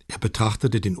 Er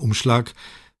betrachtete den Umschlag,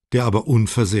 der aber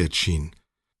unversehrt schien.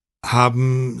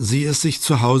 »Haben Sie es sich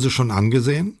zu Hause schon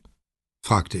angesehen?«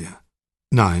 fragte er.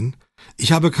 »Nein,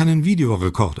 ich habe keinen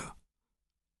Videorekorder.«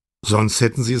 »Sonst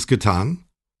hätten Sie es getan?«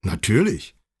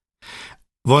 »Natürlich.«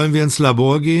 »Wollen wir ins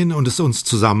Labor gehen und es uns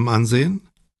zusammen ansehen?«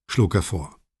 schlug er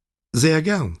vor. »Sehr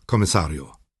gern,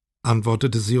 Kommissario«,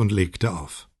 antwortete sie und legte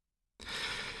auf.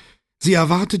 Sie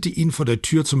erwartete ihn vor der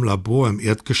Tür zum Labor im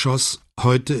Erdgeschoss,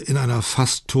 heute in einer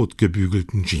fast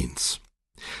totgebügelten Jeans.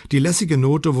 Die lässige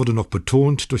Note wurde noch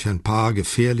betont durch ein paar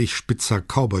gefährlich spitzer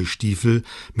Cowboystiefel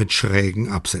mit schrägen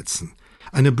Absätzen.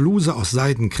 Eine Bluse aus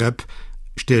Seidenkrepp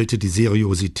stellte die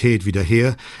Seriosität wieder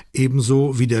her,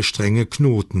 ebenso wie der strenge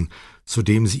Knoten, zu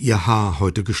dem sie ihr Haar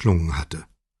heute geschlungen hatte.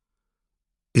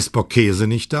 »Ist Borghese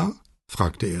nicht da?«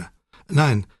 fragte er.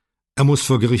 »Nein, er muss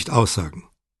vor Gericht aussagen.«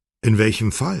 »In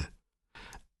welchem Fall?«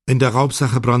 in der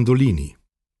Raubsache Brandolini.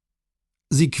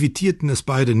 Sie quittierten es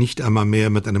beide nicht einmal mehr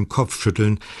mit einem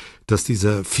Kopfschütteln, dass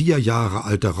dieser 4 Jahre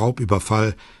alte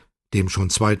Raubüberfall, dem schon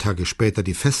 2 Tage später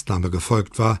die Festnahme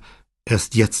gefolgt war,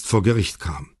 erst jetzt vor Gericht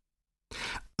kam.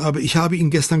 »Aber ich habe ihn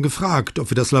gestern gefragt,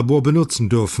 ob wir das Labor benutzen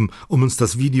dürfen, um uns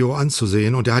das Video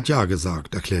anzusehen, und er hat ja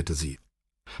gesagt«, erklärte sie.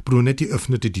 Brunetti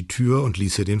öffnete die Tür und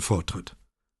ließ ihr den Vortritt.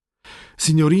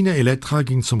 Signorina Elettra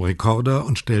ging zum Rekorder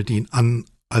und stellte ihn an,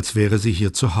 als wäre sie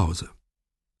hier zu Hause.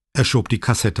 Er schob die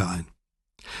Kassette ein.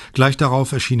 Gleich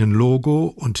darauf erschienen Logo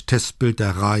und Testbild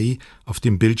der RAI auf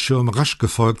dem Bildschirm, rasch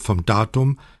gefolgt vom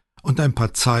Datum und ein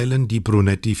paar Zeilen, die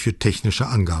Brunetti für technische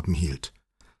Angaben hielt.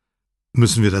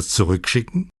 »Müssen wir das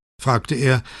zurückschicken?« fragte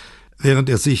er, während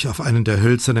er sich auf einen der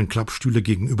hölzernen Klappstühle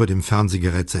gegenüber dem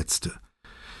Fernsehgerät setzte.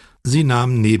 Sie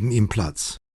nahm neben ihm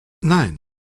Platz. »Nein,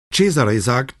 Cesare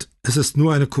sagt, es ist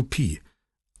nur eine Kopie,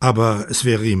 aber es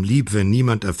wäre ihm lieb, wenn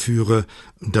niemand erführe,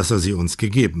 dass er sie uns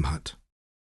gegeben hat.«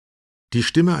 Die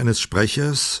Stimme eines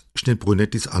Sprechers schnitt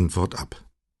Brunettis Antwort ab.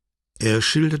 Er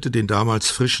schilderte den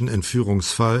damals frischen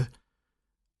Entführungsfall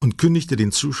und kündigte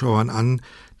den Zuschauern an,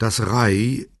 dass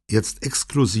RAI jetzt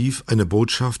exklusiv eine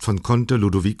Botschaft von Conte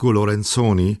Ludovico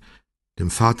Lorenzoni,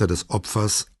 dem Vater des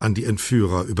Opfers, an die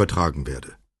Entführer übertragen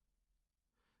werde.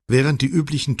 Während die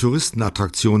üblichen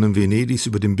Touristenattraktionen Venedigs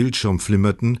über dem Bildschirm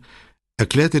flimmerten,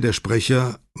 erklärte der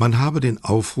Sprecher, man habe den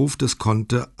Aufruf des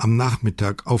Conte am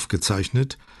Nachmittag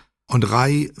aufgezeichnet und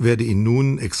RAI werde ihn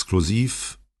nun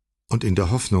exklusiv und in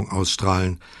der Hoffnung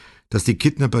ausstrahlen, dass die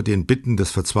Kidnapper den Bitten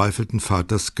des verzweifelten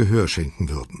Vaters Gehör schenken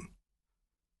würden.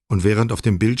 Und während auf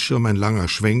dem Bildschirm ein langer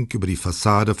Schwenk über die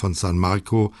Fassade von San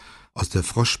Marco aus der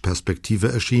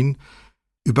Froschperspektive erschien,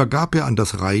 übergab er an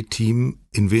das RAI-Team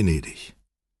in Venedig.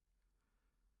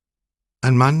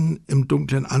 Ein Mann im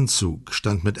dunklen Anzug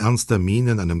stand mit ernster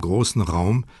Miene in einem großen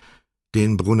Raum,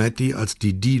 den Brunetti als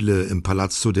die Diele im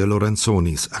Palazzo der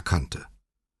Lorenzonis erkannte.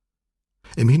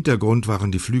 Im Hintergrund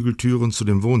waren die Flügeltüren zu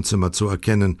dem Wohnzimmer zu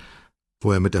erkennen,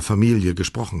 wo er mit der Familie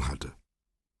gesprochen hatte.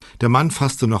 Der Mann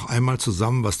fasste noch einmal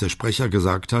zusammen, was der Sprecher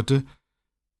gesagt hatte,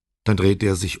 dann drehte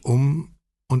er sich um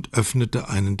und öffnete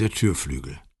einen der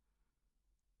Türflügel.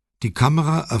 Die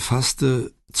Kamera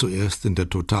erfasste, zuerst in der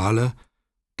Totale,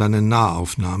 dann in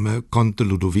Nahaufnahme, Conte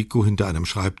Ludovico hinter einem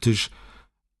Schreibtisch,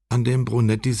 an dem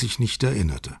Brunetti sich nicht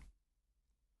erinnerte.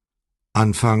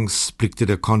 Anfangs blickte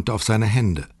der Conte auf seine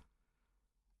Hände,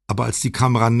 aber als die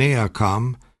Kamera näher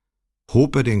kam,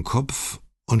 hob er den Kopf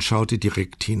und schaute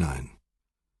direkt hinein.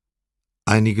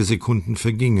 Einige Sekunden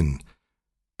vergingen,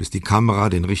 bis die Kamera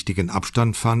den richtigen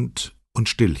Abstand fand und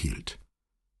stillhielt.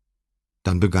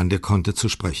 Dann begann der Conte zu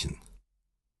sprechen.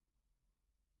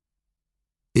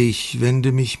 »Ich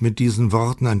wende mich mit diesen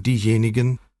Worten an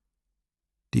diejenigen,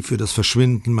 die für das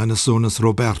Verschwinden meines Sohnes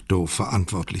Roberto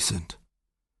verantwortlich sind,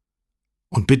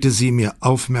 und bitte sie, mir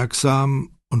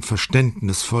aufmerksam und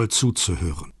verständnisvoll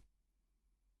zuzuhören.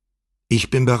 Ich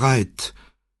bin bereit,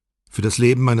 für das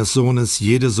Leben meines Sohnes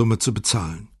jede Summe zu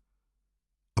bezahlen,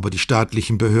 aber die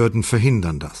staatlichen Behörden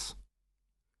verhindern das.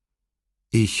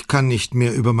 Ich kann nicht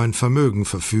mehr über mein Vermögen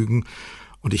verfügen,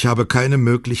 und ich habe keine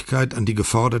Möglichkeit, an die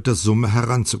geforderte Summe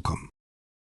heranzukommen,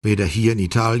 weder hier in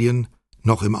Italien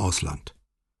noch im Ausland.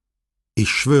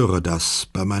 Ich schwöre das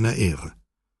bei meiner Ehre.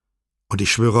 Und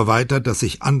ich schwöre weiter, dass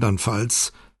ich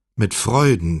andernfalls mit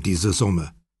Freuden diese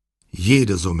Summe,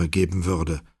 jede Summe geben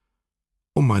würde,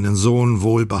 um meinen Sohn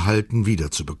wohlbehalten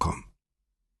wiederzubekommen.«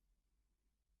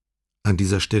 An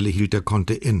dieser Stelle hielt der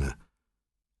Conte inne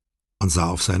und sah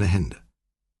auf seine Hände.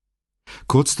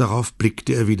 Kurz darauf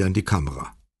blickte er wieder in die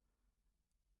Kamera.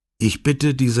 »Ich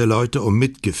bitte diese Leute um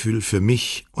Mitgefühl für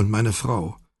mich und meine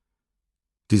Frau,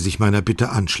 die sich meiner Bitte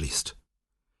anschließt.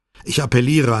 Ich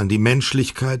appelliere an die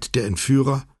Menschlichkeit der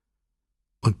Entführer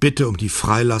und bitte um die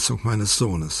Freilassung meines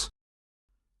Sohnes.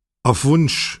 Auf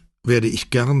Wunsch werde ich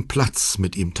gern Platz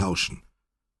mit ihm tauschen.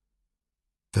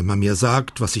 Wenn man mir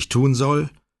sagt, was ich tun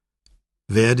soll,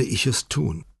 werde ich es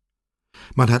tun.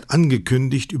 Man hat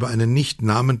angekündigt, über einen nicht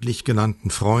namentlich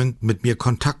genannten Freund mit mir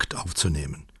Kontakt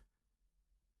aufzunehmen.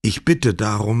 Ich bitte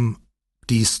darum,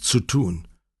 dies zu tun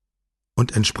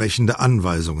und entsprechende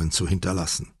Anweisungen zu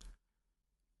hinterlassen.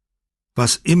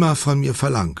 Was immer von mir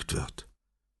verlangt wird,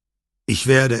 ich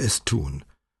werde es tun,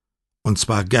 und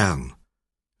zwar gern,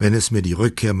 wenn es mir die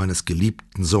Rückkehr meines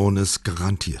geliebten Sohnes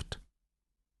garantiert.«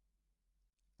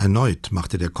 Erneut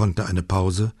machte der Conte eine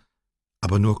Pause,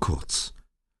 aber nur kurz.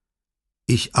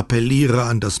 »Ich appelliere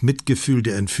an das Mitgefühl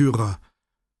der Entführer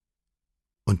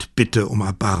und bitte um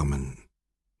Erbarmen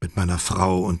mit meiner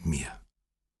Frau und mir.«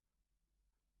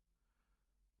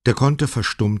 Der Conte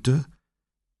verstummte,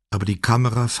 aber die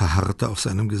Kamera verharrte auf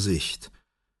seinem Gesicht,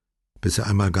 bis er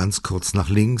einmal ganz kurz nach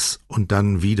links und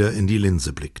dann wieder in die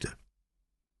Linse blickte.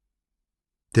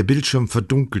 Der Bildschirm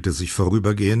verdunkelte sich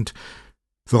vorübergehend,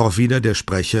 worauf wieder der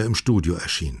Sprecher im Studio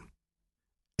erschien.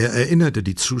 Er erinnerte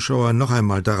die Zuschauer noch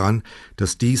einmal daran,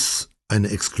 dass dies eine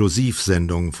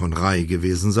Exklusivsendung von Rai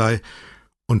gewesen sei,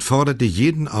 und forderte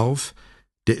jeden auf,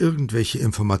 der irgendwelche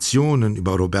Informationen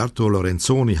über Roberto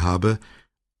Lorenzoni habe,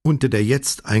 unter der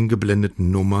jetzt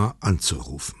eingeblendeten Nummer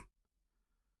anzurufen.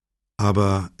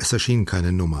 Aber es erschien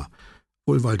keine Nummer,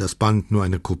 wohl weil das Band nur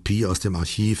eine Kopie aus dem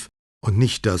Archiv und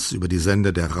nicht das über die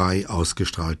Sender der Rai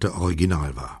ausgestrahlte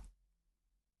Original war.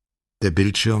 Der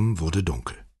Bildschirm wurde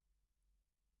dunkel.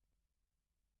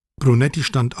 Brunetti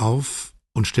stand auf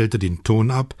und stellte den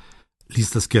Ton ab,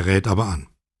 ließ das Gerät aber an.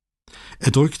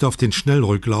 Er drückte auf den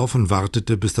Schnellrücklauf und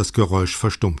wartete, bis das Geräusch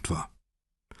verstummt war.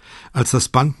 Als das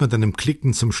Band mit einem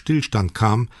Klicken zum Stillstand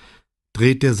kam,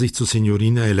 drehte er sich zu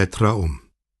Signorina Elettra um.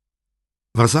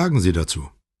 »Was sagen Sie dazu?«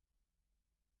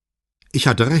 »Ich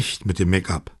hatte recht mit dem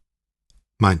Make-up«,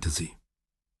 meinte sie.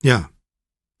 »Ja«,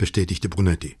 bestätigte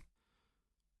Brunetti.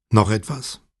 »Noch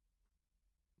etwas?«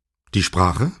 »Die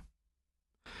Sprache?«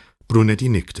 Brunetti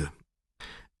nickte.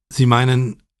 »Sie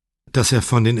meinen, dass er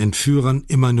von den Entführern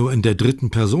immer nur in der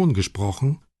dritten Person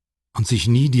gesprochen und sich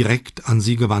nie direkt an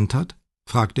sie gewandt hat?«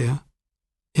 fragte er.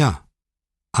 »Ja«,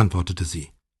 antwortete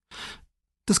sie.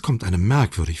 »Das kommt einem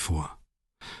merkwürdig vor.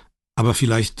 Aber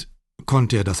vielleicht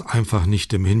konnte er das einfach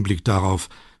nicht im Hinblick darauf,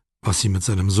 was sie mit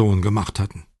seinem Sohn gemacht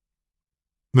hatten.«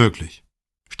 »Möglich«,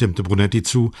 stimmte Brunetti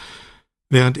zu,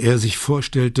 während er sich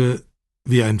vorstellte,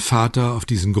 wie ein Vater auf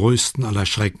diesen größten aller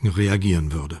Schrecken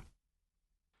reagieren würde.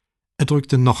 Er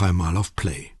drückte noch einmal auf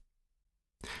Play.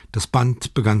 Das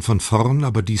Band begann von vorn,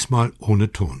 aber diesmal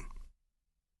ohne Ton.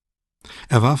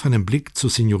 Er warf einen Blick zu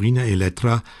Signorina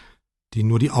Elettra, die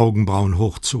nur die Augenbrauen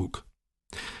hochzog.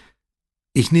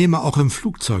 »Ich nehme auch im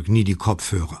Flugzeug nie die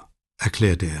Kopfhörer«,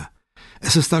 erklärte er.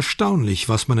 »Es ist erstaunlich,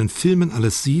 was man in Filmen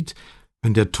alles sieht,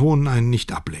 wenn der Ton einen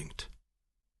nicht ablenkt.«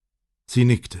 Sie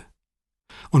nickte,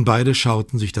 und beide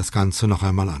schauten sich das Ganze noch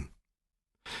einmal an.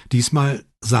 Diesmal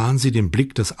sahen sie den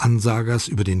Blick des Ansagers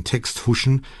über den Text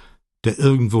huschen, der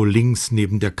irgendwo links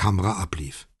neben der Kamera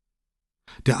ablief.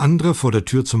 Der andere vor der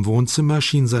Tür zum Wohnzimmer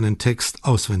schien seinen Text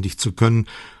auswendig zu können,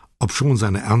 obschon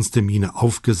seine ernste Miene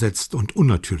aufgesetzt und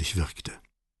unnatürlich wirkte.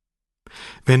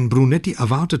 Wenn Brunetti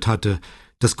erwartet hatte,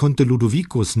 dass Conte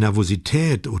Ludovicos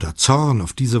Nervosität oder Zorn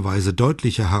auf diese Weise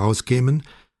deutlicher herauskämen,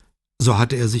 so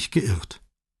hatte er sich geirrt.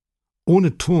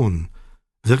 Ohne Ton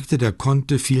wirkte der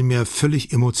Conte vielmehr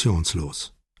völlig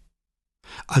emotionslos.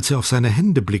 Als er auf seine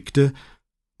Hände blickte,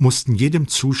 mussten jedem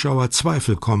Zuschauer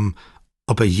Zweifel kommen,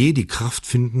 ob er je die Kraft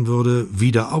finden würde,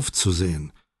 wieder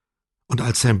aufzusehen. Und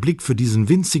als sein Blick für diesen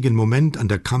winzigen Moment an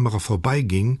der Kamera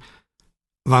vorbeiging,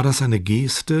 war das eine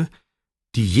Geste,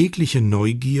 die jegliche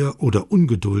Neugier oder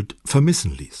Ungeduld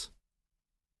vermissen ließ.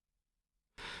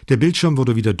 Der Bildschirm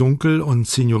wurde wieder dunkel und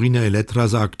Signorina Elettra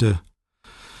sagte: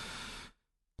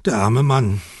 »Der arme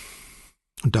Mann.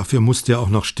 Und dafür musste er auch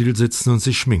noch stillsitzen und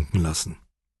sich schminken lassen.«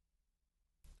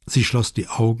 Sie schloss die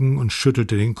Augen und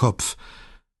schüttelte den Kopf,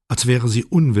 als wäre sie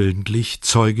unwillentlich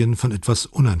Zeugin von etwas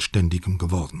Unanständigem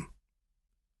geworden.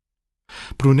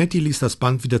 Brunetti ließ das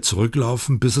Band wieder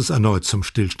zurücklaufen, bis es erneut zum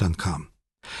Stillstand kam.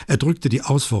 Er drückte die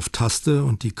Auswurftaste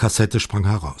und die Kassette sprang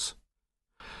heraus.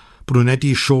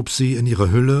 Brunetti schob sie in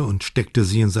ihre Hülle und steckte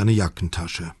sie in seine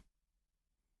Jackentasche.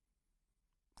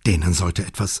 »Denen sollte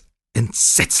etwas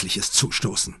Entsetzliches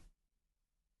zustoßen«,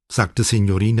 sagte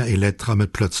Signorina Elettra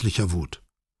mit plötzlicher Wut.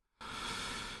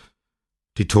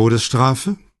 »Die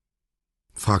Todesstrafe?«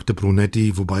 fragte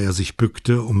Brunetti, wobei er sich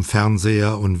bückte, um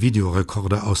Fernseher und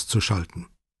Videorekorder auszuschalten.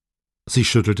 Sie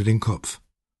schüttelte den Kopf.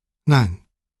 »Nein.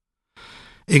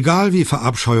 Egal wie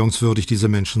verabscheuungswürdig diese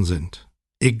Menschen sind,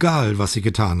 egal was sie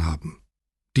getan haben,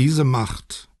 diese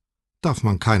Macht darf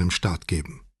man keinem Staat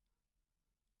geben.«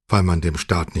 »Weil man dem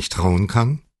Staat nicht trauen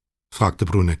kann?« fragte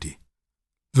Brunetti.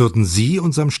 »Würden Sie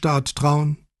unserem Staat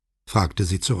trauen?« fragte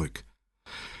sie zurück.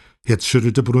 Jetzt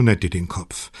schüttelte Brunetti den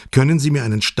Kopf. »Können Sie mir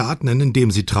einen Staat nennen,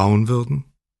 dem Sie trauen würden?«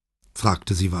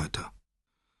 fragte sie weiter.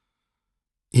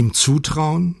 »Ihm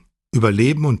zutrauen, über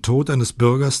Leben und Tod eines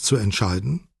Bürgers zu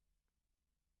entscheiden?«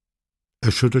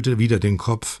 Er schüttelte wieder den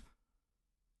Kopf.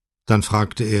 Dann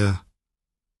fragte er: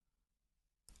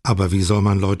 »Aber wie soll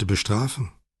man Leute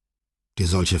bestrafen, die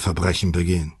solche Verbrechen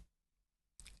begehen?«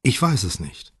 »Ich weiß es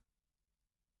nicht.«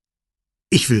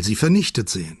 »Ich will sie vernichtet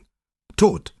sehen.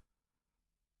 Tot.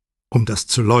 Um das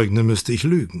zu leugnen, müsste ich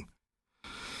lügen.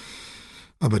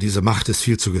 Aber diese Macht ist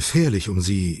viel zu gefährlich, um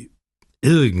sie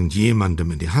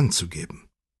irgendjemandem in die Hand zu geben.«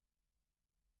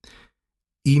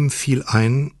 Ihm fiel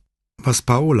ein, was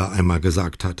Paola einmal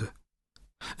gesagt hatte.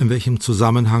 In welchem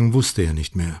Zusammenhang wusste er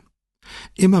nicht mehr.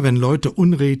 Immer wenn Leute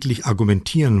unredlich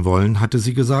argumentieren wollen, hatte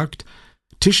sie gesagt,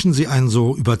 tischen sie ein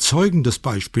so überzeugendes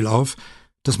Beispiel auf,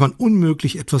 dass man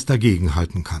unmöglich etwas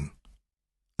dagegenhalten kann.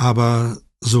 Aber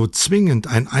so zwingend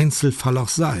ein Einzelfall auch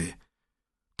sei,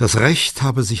 das Recht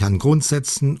habe sich an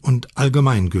Grundsätzen und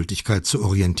Allgemeingültigkeit zu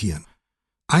orientieren.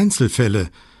 Einzelfälle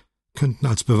könnten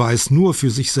als Beweis nur für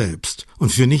sich selbst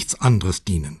und für nichts anderes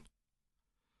dienen.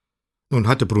 Nun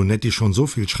hatte Brunetti schon so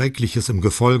viel Schreckliches im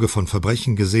Gefolge von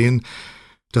Verbrechen gesehen,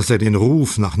 dass er den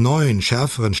Ruf nach neuen,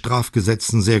 schärferen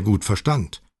Strafgesetzen sehr gut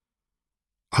verstand.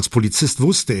 Als Polizist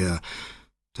wusste er,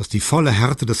 dass die volle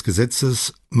Härte des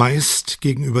Gesetzes meist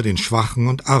gegenüber den Schwachen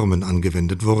und Armen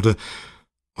angewendet wurde,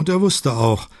 und er wusste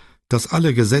auch, dass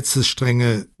alle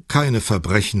Gesetzesstrenge keine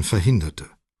Verbrechen verhinderte.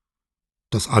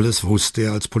 Das alles wusste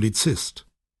er als Polizist.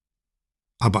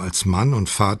 Aber als Mann und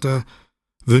Vater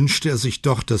wünschte er sich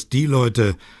doch, dass die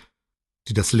Leute,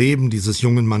 die das Leben dieses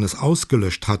jungen Mannes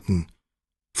ausgelöscht hatten,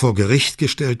 vor Gericht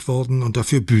gestellt wurden und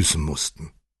dafür büßen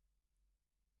mussten.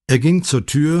 Er ging zur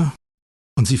Tür,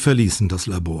 und sie verließen das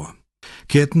Labor,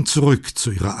 kehrten zurück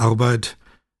zu ihrer Arbeit,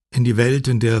 in die Welt,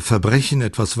 in der Verbrechen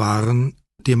etwas waren,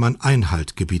 dem man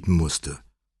Einhalt gebieten musste,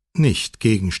 nicht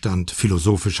Gegenstand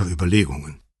philosophischer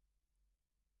Überlegungen.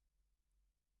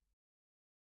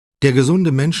 Der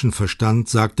gesunde Menschenverstand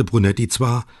sagte Brunetti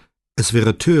zwar, es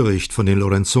wäre töricht von den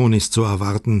Lorenzonis zu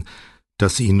erwarten,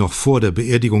 dass sie ihn noch vor der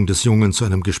Beerdigung des Jungen zu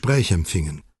einem Gespräch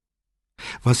empfingen.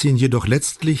 Was ihn jedoch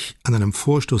letztlich an einem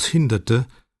Vorstoß hinderte,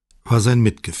 war sein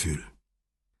Mitgefühl.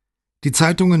 Die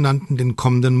Zeitungen nannten den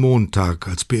kommenden Montag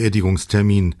als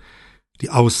Beerdigungstermin. Die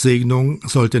Aussegnung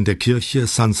sollte in der Kirche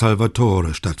San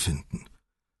Salvatore stattfinden.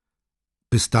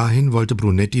 Bis dahin wollte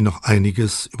Brunetti noch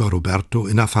einiges über Roberto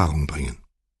in Erfahrung bringen.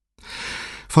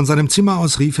 Von seinem Zimmer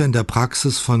aus rief er in der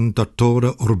Praxis von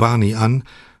Dottore Urbani an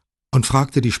und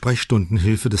fragte die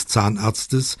Sprechstundenhilfe des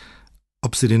Zahnarztes,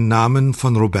 ob sie den Namen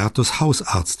von Robertos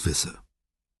Hausarzt wisse.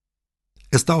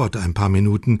 Es dauerte ein paar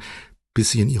Minuten,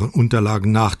 bis sie in ihren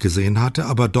Unterlagen nachgesehen hatte,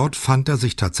 aber dort fand er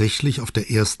sich tatsächlich auf der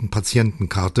ersten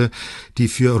Patientenkarte, die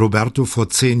für Roberto vor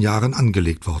 10 Jahren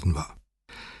angelegt worden war.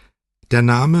 Der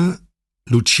Name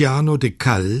Luciano de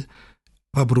Cal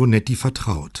war Brunetti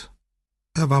vertraut.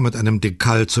 Er war mit einem de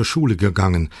Cal zur Schule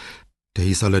gegangen, der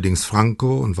hieß allerdings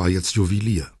Franco und war jetzt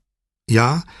Juwelier.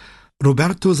 Ja,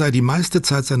 Roberto sei die meiste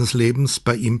Zeit seines Lebens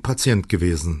bei ihm Patient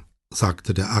gewesen,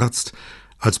 sagte der Arzt,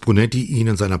 als Brunetti ihn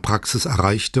in seiner Praxis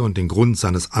erreichte und den Grund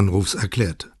seines Anrufs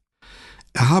erklärte.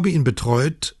 Er habe ihn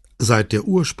betreut, seit der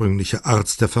ursprüngliche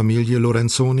Arzt der Familie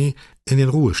Lorenzoni in den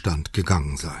Ruhestand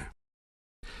gegangen sei.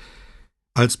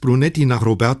 Als Brunetti nach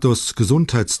Robertos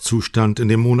Gesundheitszustand in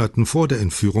den Monaten vor der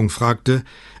Entführung fragte,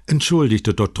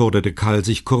 entschuldigte Dottore de Cal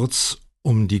sich kurz,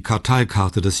 um die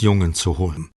Karteikarte des Jungen zu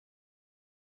holen.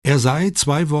 Er sei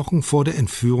 2 Wochen vor der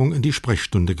Entführung in die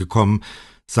Sprechstunde gekommen,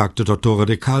 sagte Dottore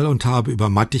de Cal und habe über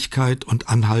Mattigkeit und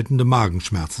anhaltende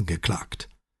Magenschmerzen geklagt.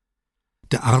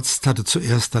 Der Arzt hatte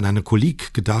zuerst an eine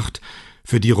Kolik gedacht,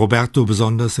 für die Roberto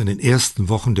besonders in den ersten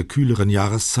Wochen der kühleren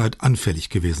Jahreszeit anfällig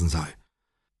gewesen sei.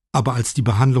 Aber als die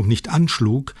Behandlung nicht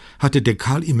anschlug, hatte de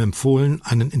Cal ihm empfohlen,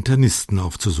 einen Internisten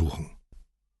aufzusuchen.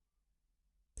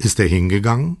 »Ist er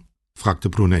hingegangen?« fragte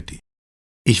Brunetti.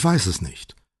 »Ich weiß es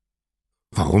nicht.«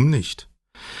 »Warum nicht?«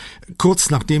 »Kurz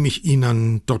nachdem ich ihn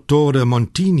an Dottore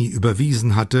Montini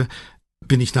überwiesen hatte,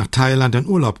 bin ich nach Thailand in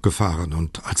Urlaub gefahren,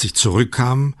 und als ich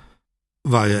zurückkam,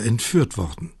 war er entführt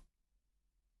worden.«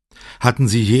 »Hatten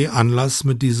Sie je Anlass,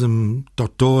 mit diesem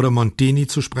Dottore Montini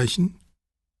zu sprechen?«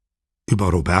 »Über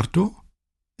Roberto?«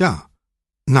 »Ja.«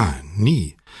 »Nein,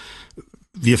 nie.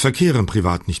 Wir verkehren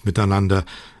privat nicht miteinander.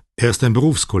 Er ist ein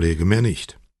Berufskollege, mehr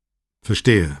nicht.«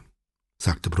 »Verstehe«,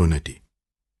 sagte Brunetti.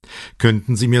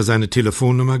 »Könnten Sie mir seine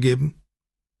Telefonnummer geben?«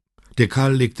 De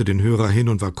Cal legte den Hörer hin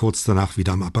und war kurz danach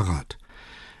wieder am Apparat.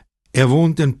 »Er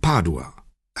wohnt in Padua«,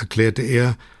 erklärte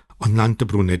er und nannte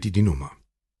Brunetti die Nummer.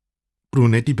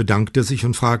 Brunetti bedankte sich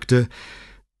und fragte,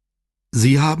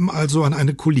 »Sie haben also an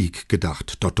eine Kolik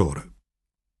gedacht, Dottore?«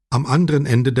 Am anderen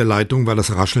Ende der Leitung war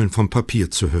das Rascheln vom Papier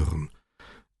zu hören.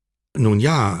 »Nun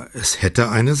ja, es hätte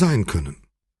eine sein können.«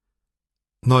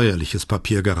 Neuerliches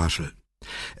Papiergeraschel.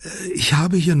 »Ich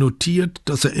habe hier notiert,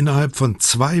 dass er innerhalb von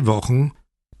 2 Wochen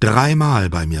 3 Mal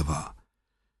bei mir war.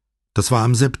 Das war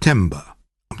im September,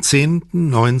 am 10.,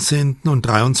 19. und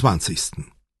 23.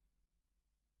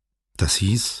 Das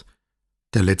hieß,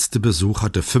 der letzte Besuch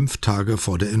hatte 5 Tage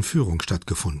vor der Entführung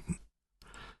stattgefunden.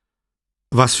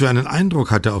 »Was für einen Eindruck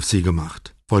hat er auf Sie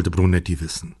gemacht?« wollte Brunetti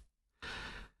wissen.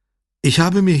 »Ich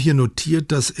habe mir hier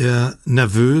notiert, dass er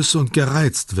nervös und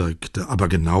gereizt wirkte, aber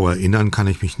genau erinnern kann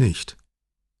ich mich nicht.«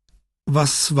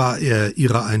 Was war er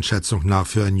Ihrer Einschätzung nach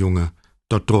für ein Junge,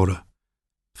 Dottore?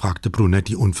 Fragte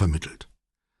Brunetti unvermittelt.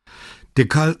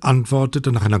 Deccal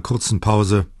antwortete nach einer kurzen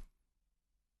Pause: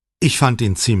 Ich fand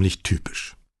ihn ziemlich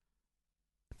typisch.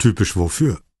 Typisch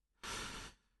wofür?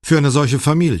 Für eine solche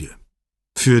Familie.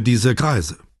 Für diese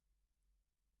Kreise.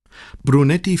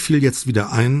 Brunetti fiel jetzt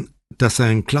wieder ein, dass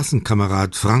sein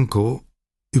Klassenkamerad Franco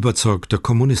überzeugter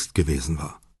Kommunist gewesen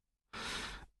war.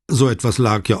 So etwas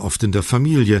lag ja oft in der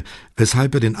Familie,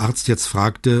 weshalb er den Arzt jetzt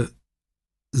fragte: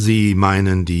 »Sie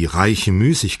meinen die reichen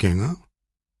Müßiggänger?«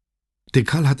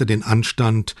 Deccal hatte den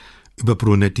Anstand, über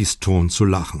Brunettis Ton zu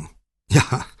lachen.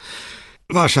 »Ja,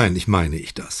 wahrscheinlich meine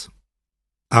ich das.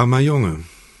 Armer Junge,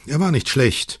 er war nicht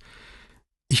schlecht.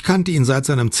 Ich kannte ihn seit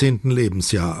seinem 10.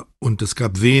 Lebensjahr, und es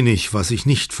gab wenig, was ich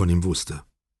nicht von ihm wusste.«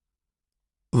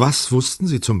 »Was wussten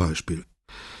Sie zum Beispiel?«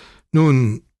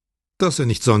 »Nun, dass er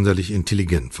nicht sonderlich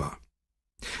intelligent war.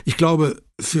 Ich glaube,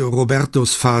 für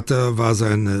Robertos Vater war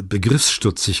seine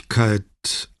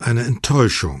Begriffsstutzigkeit eine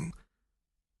Enttäuschung.«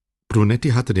 Brunetti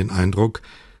hatte den Eindruck,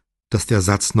 dass der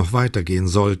Satz noch weitergehen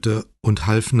sollte, und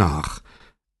half nach.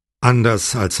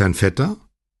 »Anders als sein Vetter?«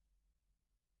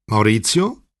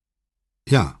 »Maurizio?«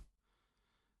 »Ja.«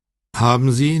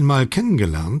 »Haben Sie ihn mal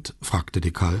kennengelernt?« fragte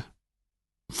Deccal.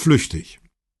 »Flüchtig.«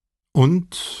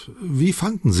 »Und wie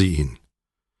fanden Sie ihn?«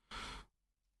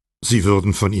 »Sie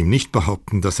würden von ihm nicht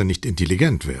behaupten, dass er nicht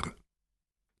intelligent wäre.«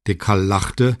 Deccal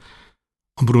lachte,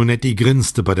 und Brunetti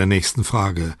grinste bei der nächsten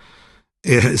Frage.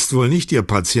 »Er ist wohl nicht Ihr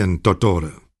Patient,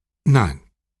 Dottore?« »Nein,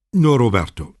 nur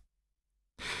Roberto.«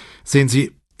 »Sehen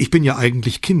Sie, ich bin ja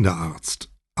eigentlich Kinderarzt,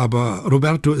 aber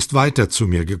Roberto ist weiter zu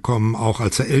mir gekommen, auch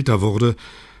als er älter wurde,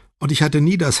 und ich hatte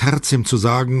nie das Herz, ihm zu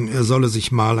sagen, er solle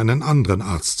sich mal einen anderen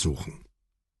Arzt suchen.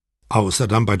 Außer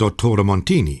dann bei Dottore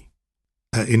Montini«,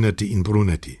 erinnerte ihn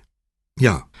Brunetti.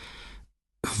 »Ja,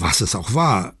 was es auch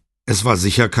war, es war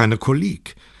sicher keine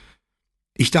Kolik.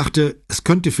 Ich dachte, es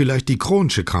könnte vielleicht die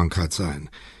Crohnsche Krankheit sein.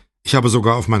 Ich habe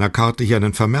sogar auf meiner Karte hier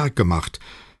einen Vermerk gemacht,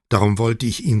 darum wollte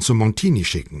ich ihn zu Montini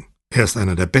schicken. Er ist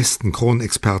einer der besten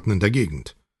Kronexperten in der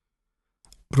Gegend.«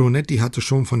 Brunetti hatte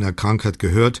schon von der Krankheit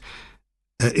gehört,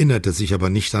 erinnerte sich aber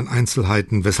nicht an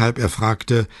Einzelheiten, weshalb er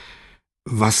fragte: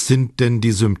 »Was sind denn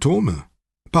die Symptome?«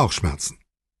 »Bauchschmerzen.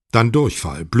 Dann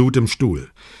Durchfall, Blut im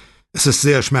Stuhl. Es ist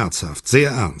sehr schmerzhaft,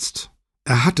 sehr ernst.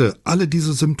 Er hatte alle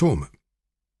diese Symptome.«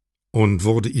 »Und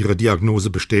wurde Ihre Diagnose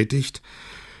bestätigt?«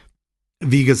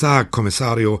 »Wie gesagt,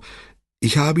 Kommissario,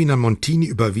 ich habe ihn an Montini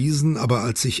überwiesen, aber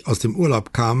als ich aus dem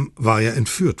Urlaub kam, war er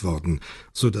entführt worden,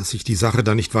 so dass ich die Sache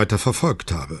dann nicht weiter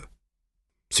verfolgt habe.«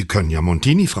 »Sie können ja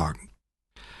Montini fragen.«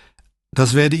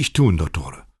 »Das werde ich tun,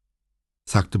 Dottore«,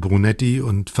 sagte Brunetti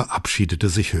und verabschiedete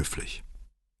sich höflich.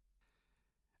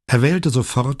 Er wählte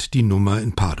sofort die Nummer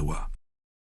in Padua.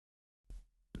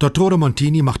 Dottore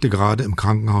Montini machte gerade im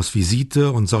Krankenhaus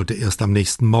Visite und sollte erst am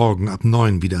nächsten Morgen ab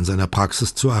 9 wieder in seiner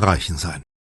Praxis zu erreichen sein.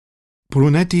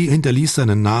 Brunetti hinterließ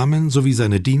seinen Namen sowie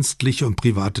seine dienstliche und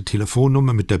private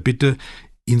Telefonnummer mit der Bitte,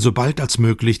 ihn so bald als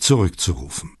möglich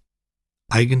zurückzurufen.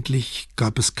 Eigentlich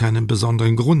gab es keinen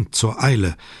besonderen Grund zur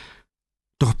Eile,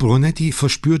 doch Brunetti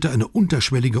verspürte eine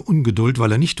unterschwellige Ungeduld,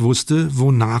 weil er nicht wusste,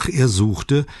 wonach er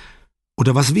suchte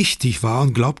oder was wichtig war,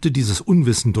 und glaubte, dieses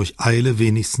Unwissen durch Eile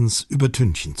wenigstens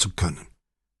übertünchen zu können.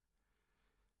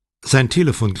 Sein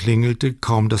Telefon klingelte,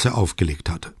 kaum dass er aufgelegt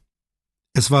hatte.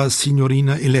 Es war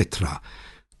Signorina Elettra,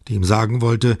 die ihm sagen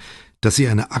wollte, dass sie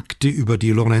eine Akte über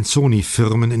die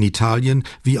Lorenzoni-Firmen in Italien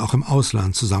wie auch im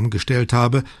Ausland zusammengestellt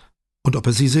habe und ob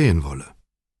er sie sehen wolle.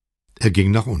 Er ging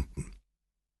nach unten.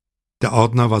 Der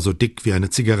Ordner war so dick wie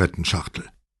eine Zigarettenschachtel.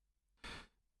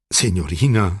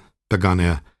 »Signorina«, begann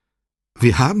er,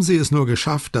 »wie haben Sie es nur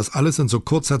geschafft, das alles in so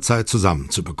kurzer Zeit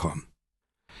zusammenzubekommen?«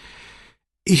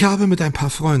 »Ich habe mit ein paar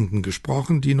Freunden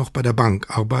gesprochen, die noch bei der Bank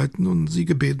arbeiten, und sie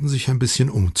gebeten, sich ein bisschen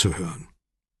umzuhören.«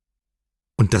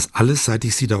 »Und das alles, seit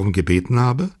ich Sie darum gebeten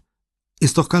habe?«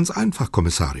 »Ist doch ganz einfach,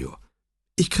 Kommissario.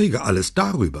 Ich kriege alles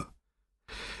darüber.«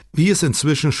 Wie es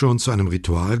inzwischen schon zu einem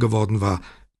Ritual geworden war,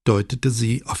 deutete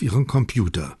sie auf ihren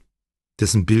Computer,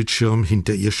 dessen Bildschirm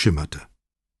hinter ihr schimmerte.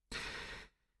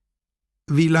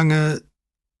 »Wie lange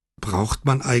braucht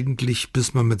man eigentlich,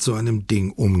 bis man mit so einem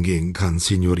Ding umgehen kann,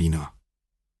 Signorina?«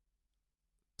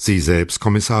 »Sie selbst,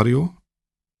 Kommissario?«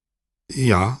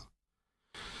 »Ja.«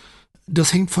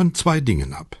 »Das hängt von 2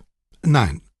 Dingen ab.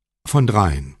 Nein, von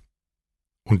 3.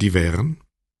 Und die wären: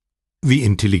 wie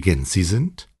intelligent Sie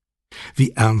sind,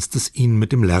 wie ernst es Ihnen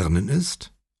mit dem Lernen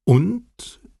ist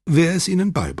und wer es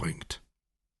Ihnen beibringt.«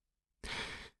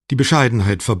 Die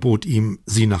Bescheidenheit verbot ihm,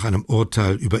 sie nach einem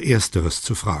Urteil über Ersteres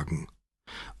zu fragen.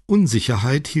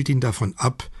 Unsicherheit hielt ihn davon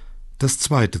ab, das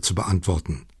Zweite zu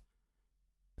beantworten.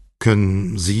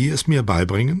 Können Sie es mir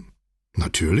beibringen?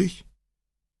 Natürlich.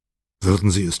 Würden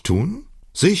Sie es tun?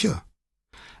 Sicher.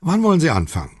 Wann wollen Sie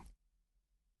anfangen?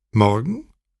 Morgen?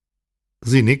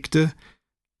 Sie nickte,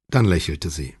 dann lächelte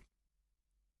sie.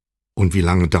 Und wie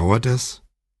lange dauert es?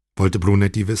 Wollte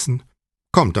Brunetti wissen.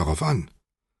 Kommt darauf an.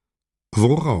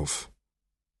 Worauf?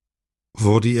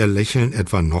 Wurde ihr Lächeln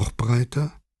etwa noch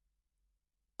breiter?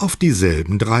 Auf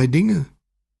dieselben 3 Dinge.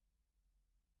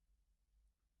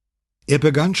 Er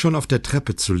begann schon auf der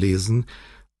Treppe zu lesen,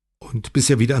 und bis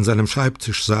er wieder an seinem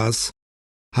Schreibtisch saß,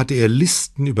 hatte er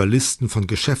Listen über Listen von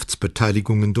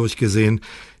Geschäftsbeteiligungen durchgesehen,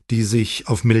 die sich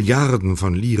auf Milliarden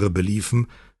von Lire beliefen,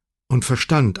 und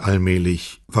verstand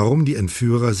allmählich, warum die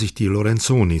Entführer sich die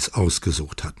Lorenzonis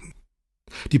ausgesucht hatten.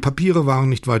 Die Papiere waren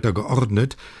nicht weiter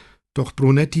geordnet, doch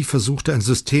Brunetti versuchte ein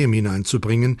System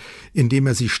hineinzubringen, indem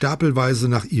er sie stapelweise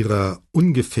nach ihrer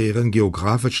ungefähren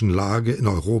geografischen Lage in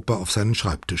Europa auf seinen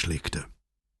Schreibtisch legte.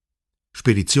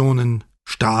 Speditionen,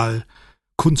 Stahl,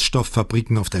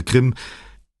 Kunststofffabriken auf der Krim.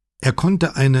 Er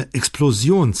konnte eine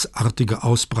explosionsartige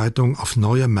Ausbreitung auf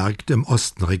neue Märkte im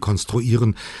Osten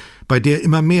rekonstruieren, bei der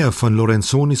immer mehr von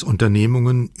Lorenzonis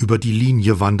Unternehmungen über die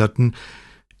Linie wanderten,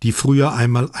 die früher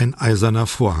einmal ein eiserner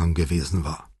Vorhang gewesen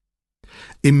war.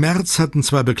 Im März hatten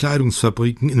 2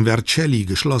 Bekleidungsfabriken in Vercelli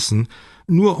geschlossen,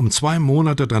 nur um 2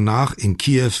 Monate danach in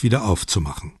Kiew wieder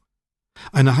aufzumachen.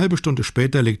 Eine halbe Stunde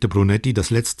später legte Brunetti das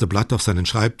letzte Blatt auf seinen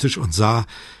Schreibtisch und sah,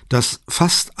 dass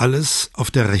fast alles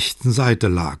auf der rechten Seite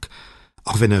lag,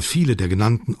 auch wenn er viele der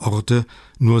genannten Orte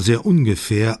nur sehr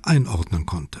ungefähr einordnen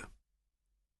konnte.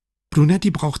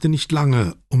 Brunetti brauchte nicht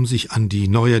lange, um sich an die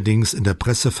neuerdings in der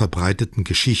Presse verbreiteten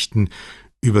Geschichten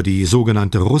über die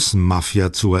sogenannte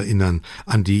Russenmafia zu erinnern,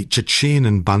 an die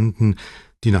Tschetschenenbanden,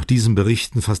 die nach diesen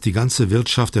Berichten fast die ganze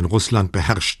Wirtschaft in Russland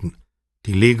beherrschten,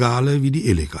 die legale wie die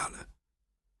illegale.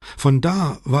 Von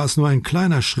da war es nur ein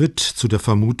kleiner Schritt zu der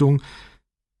Vermutung,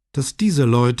 dass diese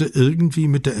Leute irgendwie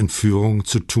mit der Entführung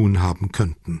zu tun haben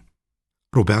könnten.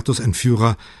 Robertos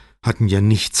Entführer hatten ja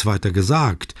nichts weiter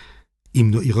gesagt,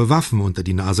 ihm nur ihre Waffen unter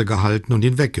die Nase gehalten und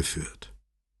ihn weggeführt.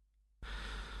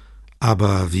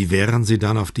 Aber wie wären sie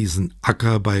dann auf diesen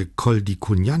Acker bei Col di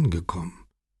Cugnan gekommen?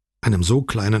 Einem so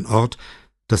kleinen Ort,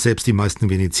 dass selbst die meisten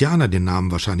Venezianer den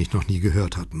Namen wahrscheinlich noch nie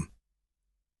gehört hatten.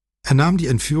 Er nahm die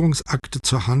Entführungsakte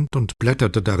zur Hand und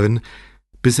blätterte darin,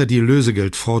 bis er die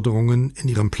Lösegeldforderungen in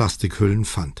ihren Plastikhüllen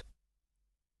fand.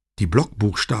 Die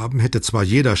Blockbuchstaben hätte zwar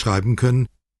jeder schreiben können,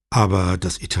 aber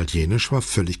das Italienisch war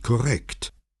völlig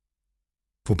korrekt.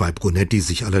 Wobei Brunetti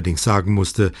sich allerdings sagen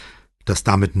musste, dass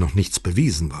damit noch nichts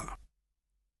bewiesen war.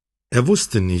 Er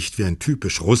wusste nicht, wie ein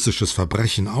typisch russisches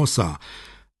Verbrechen aussah,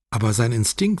 aber sein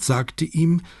Instinkt sagte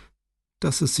ihm,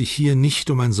 dass es sich hier nicht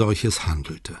um ein solches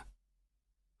handelte.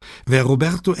 Wer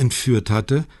Roberto entführt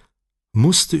hatte,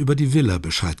 musste über die Villa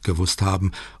Bescheid gewusst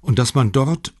haben und dass man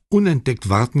dort unentdeckt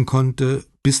warten konnte,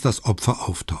 bis das Opfer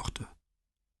auftauchte.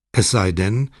 Es sei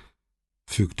denn,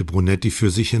 fügte Brunetti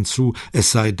für sich hinzu,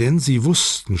 es sei denn, sie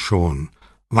wussten schon,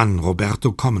 wann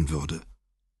Roberto kommen würde.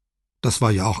 Das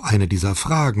war ja auch eine dieser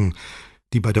Fragen,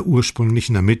 die bei der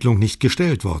ursprünglichen Ermittlung nicht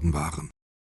gestellt worden waren.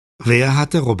 Wer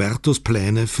hatte Robertos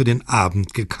Pläne für den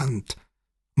Abend gekannt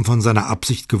und von seiner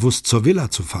Absicht gewusst, zur Villa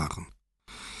zu fahren?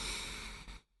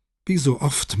 Wie so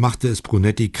oft machte es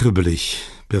Brunetti kribbelig,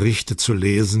 Berichte zu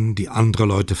lesen, die andere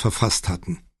Leute verfasst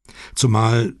hatten,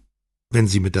 zumal wenn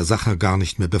sie mit der Sache gar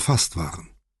nicht mehr befasst waren.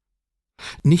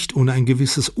 Nicht ohne ein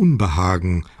gewisses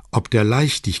Unbehagen ob der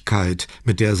Leichtigkeit,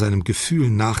 mit der er seinem Gefühl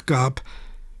nachgab,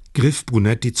 griff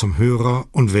Brunetti zum Hörer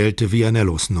und wählte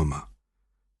Vianellos Nummer.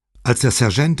 Als der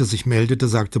Sergeante sich meldete,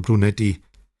 sagte Brunetti: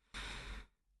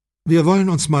 »Wir wollen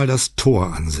uns mal das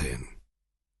Tor ansehen.«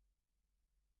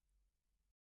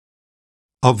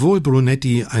 Obwohl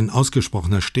Brunetti ein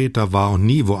ausgesprochener Städter war und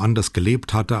nie woanders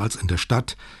gelebt hatte als in der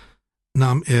Stadt,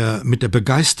 nahm er mit der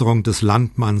Begeisterung des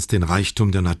Landmanns den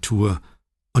Reichtum der Natur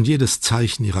und jedes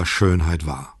Zeichen ihrer Schönheit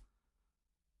wahr.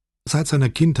 Seit seiner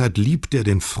Kindheit liebte er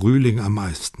den Frühling am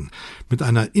meisten, mit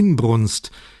einer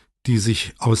Inbrunst, die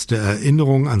sich aus der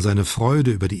Erinnerung an seine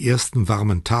Freude über die ersten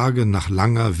warmen Tage nach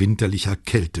langer winterlicher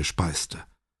Kälte speiste.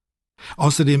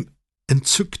 Außerdem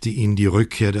entzückte ihn die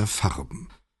Rückkehr der Farben.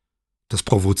 Das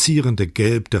provozierende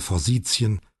Gelb der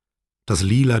Forsythien, das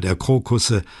Lila der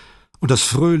Krokusse und das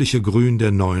fröhliche Grün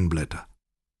der neuen Blätter.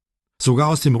 Sogar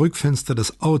aus dem Rückfenster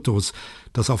des Autos,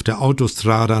 das auf der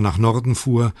Autostrada nach Norden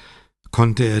fuhr,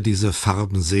 konnte er diese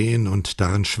Farben sehen und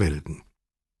darin schwelgen.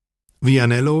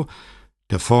 Vianello,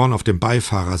 der vorn auf dem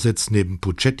Beifahrersitz neben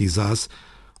Puccetti saß,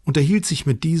 unterhielt sich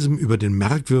mit diesem über den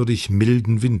merkwürdig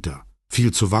milden Winter,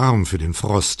 viel zu warm für den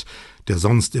Frost, der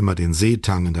sonst immer den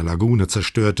Seetang in der Lagune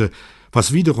zerstörte,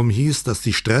 was wiederum hieß, dass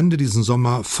die Strände diesen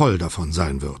Sommer voll davon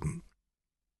sein würden.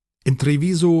 In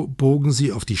Treviso bogen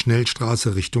sie auf die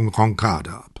Schnellstraße Richtung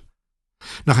Roncada ab.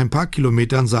 Nach ein paar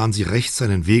Kilometern sahen sie rechts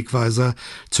einen Wegweiser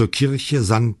zur Kirche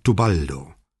San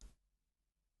Tubaldo.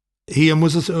 »Hier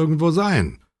muss es irgendwo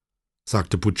sein«,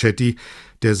 sagte Puccetti,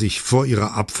 der sich vor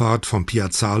ihrer Abfahrt vom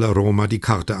Piazzale Roma die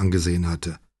Karte angesehen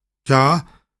hatte. »Ja«,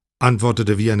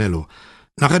 antwortete Vianello,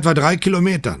 »nach etwa 3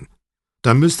 Kilometern.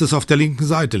 Da müsste es auf der linken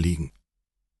Seite liegen.«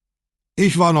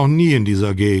 »Ich war noch nie in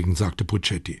dieser Gegend«, sagte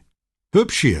Puccetti.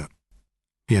 »Hübsch hier.«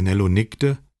 Vianello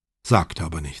nickte, sagte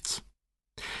aber nichts.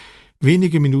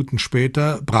 Wenige Minuten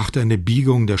später brachte eine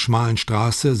Biegung der schmalen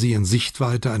Straße sie in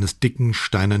Sichtweite eines dicken,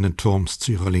 steinernen Turms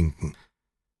zu ihrer Linken.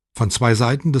 Von 2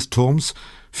 Seiten des Turms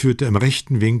führte im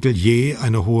rechten Winkel je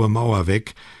eine hohe Mauer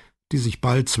weg, die sich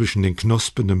bald zwischen den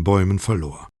knospenden Bäumen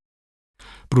verlor.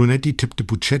 Brunetti tippte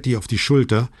Puccetti auf die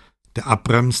Schulter, der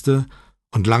abbremste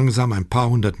und langsam ein paar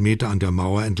 100 Meter an der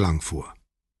Mauer entlang fuhr.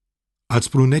 Als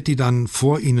Brunetti dann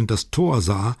vor ihnen das Tor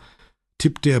sah,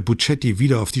 tippte er Puccetti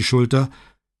wieder auf die Schulter,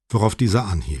 worauf dieser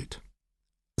anhielt.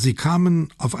 Sie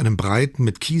kamen auf einem breiten,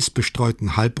 mit Kies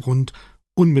bestreuten Halbrund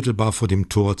unmittelbar vor dem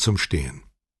Tor zum Stehen.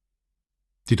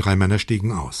 Die 3 Männer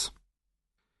stiegen aus.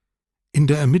 In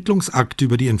der Ermittlungsakte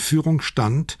über die Entführung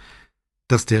stand,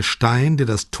 dass der Stein, der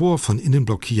das Tor von innen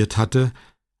blockiert hatte,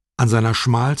 an seiner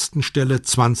schmalsten Stelle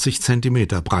 20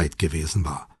 Zentimeter breit gewesen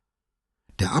war.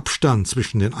 Der Abstand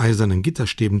zwischen den eisernen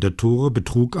Gitterstäben der Tore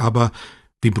betrug aber,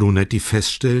 wie Brunetti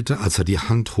feststellte, als er die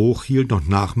Hand hochhielt und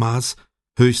nachmaß,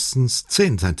 höchstens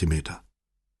 10 Zentimeter.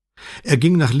 Er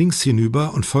ging nach links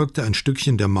hinüber und folgte ein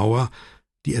Stückchen der Mauer,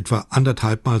 die etwa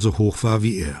 1,5 Mal so hoch war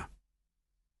wie er.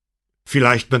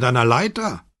 »Vielleicht mit einer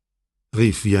Leiter?«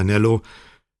 rief Vianello,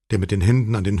 der mit den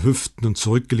Händen an den Hüften und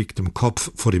zurückgelegtem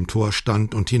Kopf vor dem Tor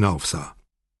stand und hinaufsah.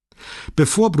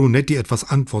 Bevor Brunetti etwas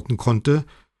antworten konnte,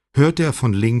 hörte er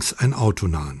von links ein Auto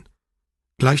nahen.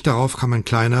 Gleich darauf kam ein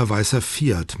kleiner weißer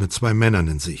Fiat mit 2 Männern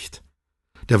in Sicht.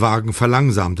 Der Wagen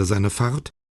verlangsamte seine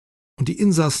Fahrt, und die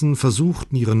Insassen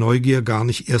versuchten ihre Neugier gar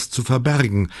nicht erst zu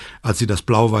verbergen, als sie das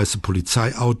blau-weiße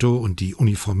Polizeiauto und die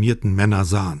uniformierten Männer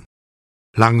sahen.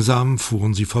 Langsam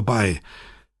fuhren sie vorbei,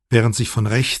 während sich von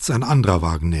rechts ein anderer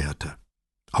Wagen näherte.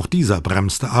 Auch dieser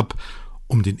bremste ab,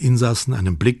 um den Insassen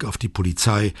einen Blick auf die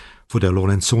Polizei vor der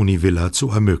Lorenzoni-Villa zu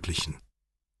ermöglichen.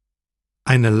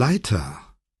 Eine Leiter,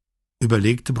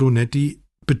 überlegte Brunetti,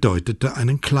 bedeutete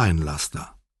einen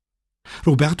Kleinlaster.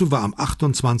 Roberto war am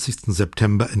 28.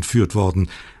 September entführt worden,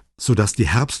 so dass die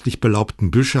herbstlich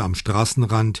belaubten Büsche am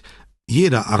Straßenrand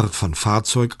jeder Art von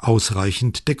Fahrzeug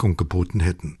ausreichend Deckung geboten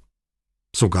hätten.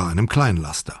 Sogar einem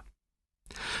Kleinlaster.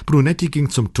 Brunetti ging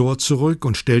zum Tor zurück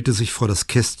und stellte sich vor das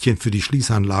Kästchen für die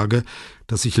Schließanlage,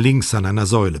 das sich links an einer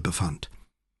Säule befand.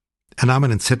 Er nahm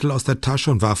einen Zettel aus der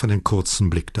Tasche und warf einen kurzen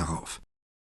Blick darauf.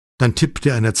 Dann tippte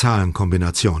er eine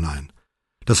Zahlenkombination ein.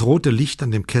 Das rote Licht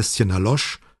an dem Kästchen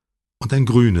erlosch, und ein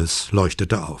grünes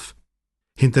leuchtete auf.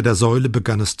 Hinter der Säule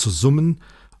begann es zu summen,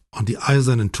 und die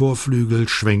eisernen Torflügel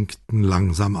schwenkten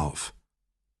langsam auf.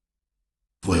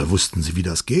 »Woher wussten Sie, wie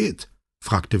das geht?«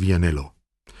 fragte Vianello.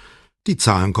 »Die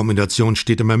Zahlenkombination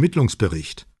steht im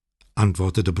Ermittlungsbericht«,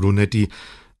 antwortete Brunetti,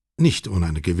 nicht ohne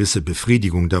eine gewisse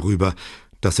Befriedigung darüber,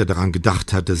 dass er daran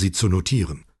gedacht hatte, sie zu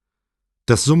notieren.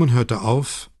 Das Summen hörte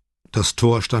auf, das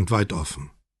Tor stand weit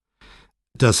offen.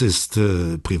 »Das ist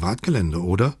Privatgelände,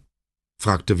 oder?«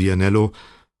 fragte Vianello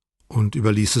und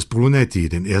überließ es Brunetti,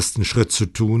 den ersten Schritt zu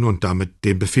tun und damit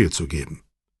den Befehl zu geben.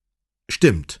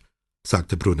 »Stimmt«,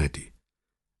 sagte Brunetti.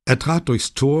 Er trat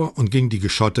durchs Tor und ging die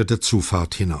geschotterte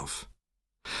Zufahrt hinauf.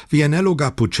 Vianello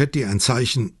gab Puccetti ein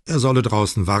Zeichen, er solle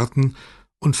draußen warten,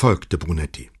 und folgte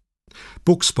Brunetti.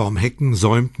 Buchsbaumhecken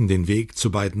säumten den Weg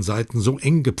zu beiden Seiten so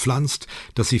eng gepflanzt,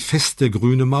 dass sie feste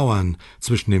grüne Mauern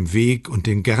zwischen dem Weg und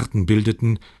den Gärten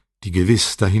bildeten, die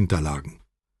gewiss dahinter lagen.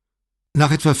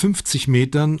 Nach etwa 50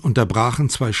 Metern unterbrachen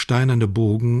 2 steinerne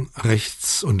Bogen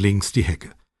rechts und links die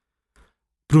Hecke.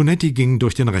 Brunetti ging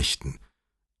durch den rechten.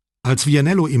 Als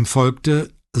Vianello ihm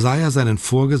folgte, sah er seinen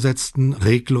Vorgesetzten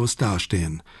reglos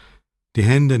dastehen, die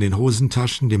Hände in den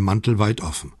Hosentaschen, dem Mantel weit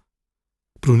offen.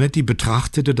 Brunetti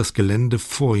betrachtete das Gelände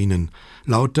vor ihnen,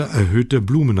 lauter erhöhte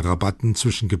Blumenrabatten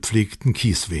zwischen gepflegten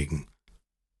Kieswegen.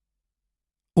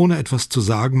 Ohne etwas zu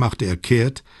sagen, machte er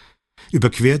kehrt,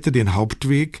 überquerte den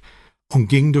Hauptweg und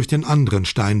ging durch den anderen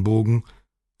Steinbogen,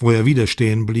 wo er wieder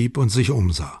stehen blieb und sich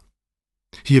umsah.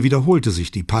 Hier wiederholte sich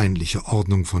die peinliche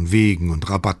Ordnung von Wegen und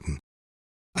Rabatten.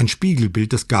 Ein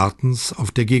Spiegelbild des Gartens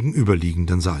auf der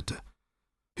gegenüberliegenden Seite.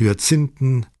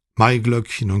 Hyazinthen,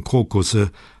 Maiglöckchen und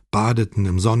Krokusse badeten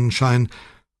im Sonnenschein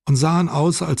und sahen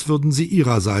aus, als würden sie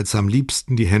ihrerseits am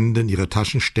liebsten die Hände in ihre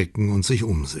Taschen stecken und sich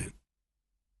umsehen.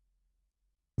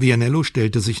 Vianello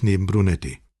stellte sich neben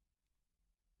Brunetti.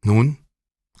 »Nun,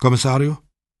 Kommissario?«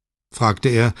 fragte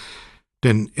er,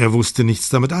 denn er wusste nichts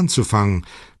damit anzufangen,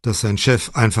 dass sein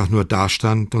Chef einfach nur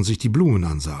dastand und sich die Blumen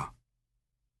ansah.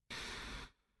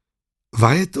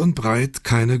 »Weit und breit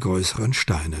keine größeren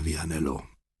Steine, Vianello.«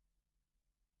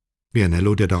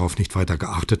 Vianello, der darauf nicht weiter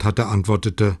geachtet hatte,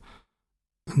 antwortete: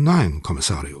 »Nein,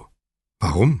 Kommissario.«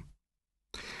 »Warum?«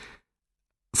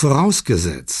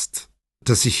 »Vorausgesetzt,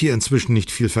 dass sich hier inzwischen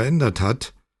nicht viel verändert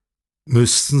hat,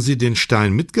 müssten Sie den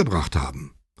Stein mitgebracht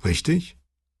haben, richtig?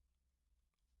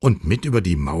 Und mit über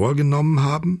die Mauer genommen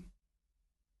haben?«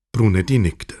 Brunetti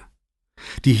nickte.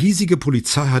 Die hiesige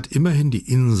Polizei hat immerhin die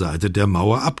Innenseite der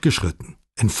Mauer abgeschritten,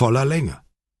 in voller Länge.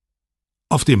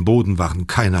 Auf dem Boden waren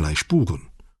keinerlei Spuren.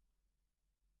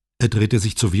 Er drehte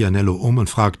sich zu Vianello um und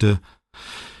fragte: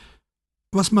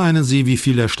 »Was meinen Sie, wie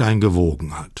viel der Stein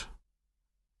gewogen hat?«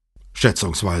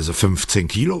 »Schätzungsweise 15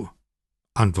 Kilo«,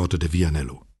 antwortete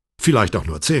Vianello. »Vielleicht auch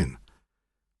nur 10.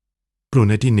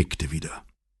 Brunetti nickte wieder.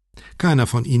 Keiner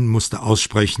von ihnen musste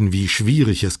aussprechen, wie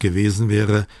schwierig es gewesen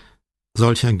wäre,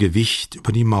 solch ein Gewicht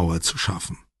über die Mauer zu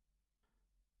schaffen.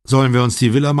 »Sollen wir uns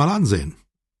die Villa mal ansehen?«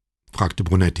 fragte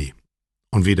Brunetti,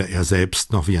 und weder er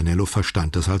selbst noch Vianello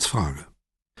verstand es als Frage.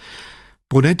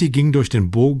 Brunetti ging durch den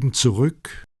Bogen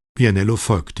zurück, Vianello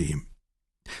folgte ihm.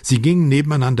 Sie gingen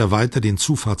nebeneinander weiter den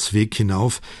Zufahrtsweg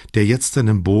hinauf, der jetzt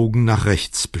einen Bogen nach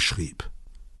rechts beschrieb.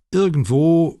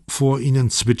 Irgendwo vor ihnen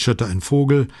zwitscherte ein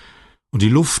Vogel, und die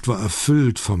Luft war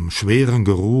erfüllt vom schweren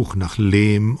Geruch nach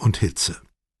Lehm und Hitze.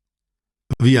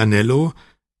 Vianello,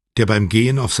 der beim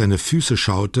Gehen auf seine Füße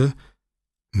schaute,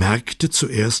 merkte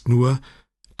zuerst nur,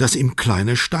 dass ihm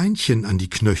kleine Steinchen an die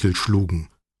Knöchel schlugen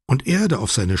und Erde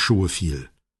auf seine Schuhe fiel.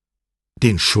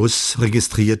 Den Schuss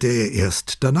registrierte er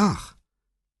erst danach.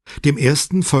 Dem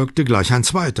ersten folgte gleich ein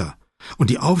zweiter, und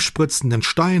die aufspritzenden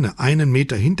Steine 1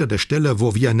 Meter hinter der Stelle,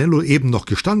 wo Vianello eben noch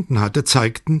gestanden hatte,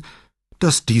 zeigten,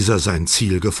 dass dieser sein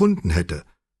Ziel gefunden hätte.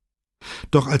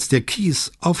 Doch als der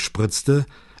Kies aufspritzte,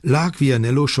 lag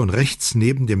Vianello schon rechts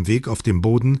neben dem Weg auf dem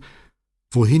Boden,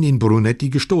 wohin ihn Brunetti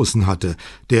gestoßen hatte,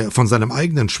 der von seinem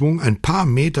eigenen Schwung ein paar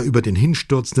Meter über den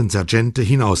hinstürzenden Sergente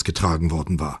hinausgetragen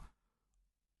worden war.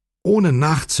 Ohne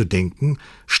nachzudenken,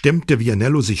 stemmte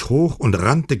Vianello sich hoch und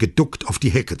rannte geduckt auf die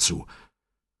Hecke zu.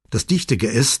 Das dichte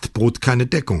Geäst bot keine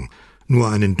Deckung, nur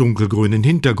einen dunkelgrünen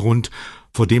Hintergrund,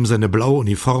 vor dem seine blaue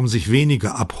Uniform sich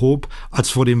weniger abhob als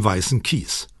vor dem weißen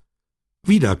Kies.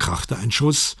 Wieder krachte ein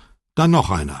Schuss, dann noch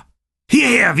einer.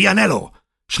 »Hierher, Vianello!«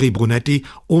 schrie Brunetti.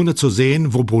 Ohne zu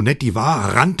sehen, wo Brunetti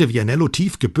war, rannte Vianello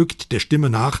tief gebückt der Stimme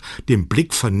nach, dem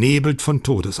Blick vernebelt von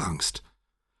Todesangst.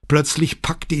 Plötzlich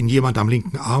packte ihn jemand am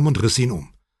linken Arm und riss ihn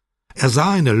um. Er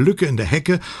sah eine Lücke in der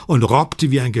Hecke und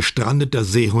robbte wie ein gestrandeter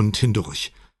Seehund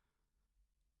hindurch.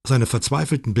 Seine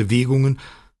verzweifelten Bewegungen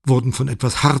wurden von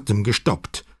etwas Hartem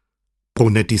gestoppt: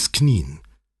 Brunettis Knien.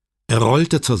 Er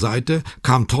rollte zur Seite,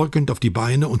 kam torkelnd auf die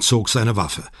Beine und zog seine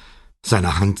Waffe.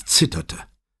 Seine Hand zitterte.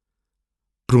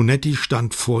 Brunetti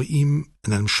stand vor ihm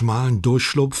in einem schmalen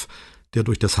Durchschlupf, der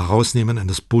durch das Herausnehmen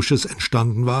eines Busches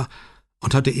entstanden war,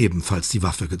 und hatte ebenfalls die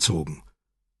Waffe gezogen.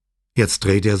 Jetzt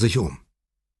drehte er sich um.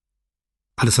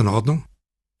 »Alles in Ordnung?«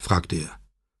 fragte er.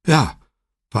 »Ja«,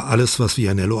 war alles, was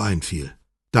Vianello einfiel.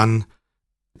 Dann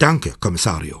 »Danke,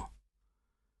 Kommissario.«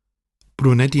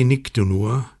 Brunetti nickte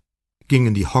nur, ging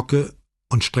in die Hocke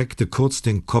und streckte kurz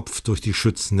den Kopf durch die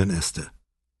schützenden Äste.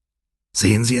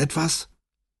 »Sehen Sie etwas?«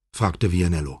 fragte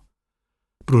Vianello.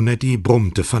 Brunetti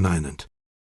brummte verneinend.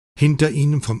 Hinter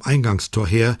ihnen vom Eingangstor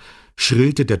her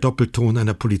schrillte der Doppelton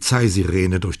einer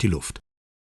Polizeisirene durch die Luft.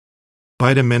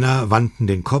 Beide Männer wandten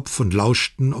den Kopf und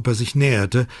lauschten, ob er sich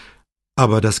näherte,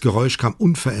 aber das Geräusch kam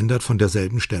unverändert von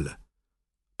derselben Stelle.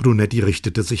 Brunetti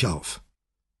richtete sich auf.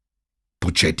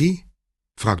 »Puccetti?«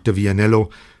 fragte Vianello,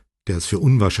 der es für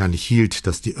unwahrscheinlich hielt,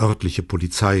 dass die örtliche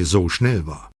Polizei so schnell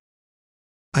war.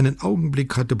 Einen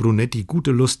Augenblick hatte Brunetti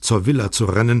gute Lust, zur Villa zu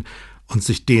rennen und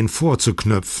sich den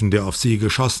vorzuknöpfen, der auf sie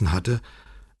geschossen hatte,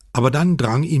 aber dann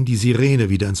drang ihm die Sirene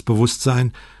wieder ins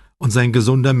Bewusstsein und sein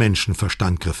gesunder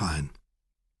Menschenverstand griff ein.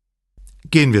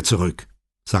 »Gehen wir zurück«,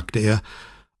 sagte er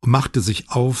und machte sich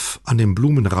auf an den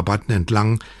Blumenrabatten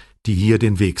entlang, die hier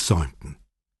den Weg säumten.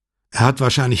 Er hat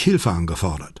wahrscheinlich Hilfe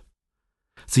angefordert.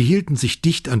 Sie hielten sich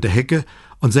dicht an der Hecke,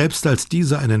 und selbst als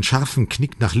diese einen scharfen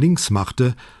Knick nach links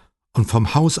machte und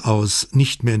vom Haus aus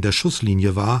nicht mehr in der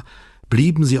Schusslinie war,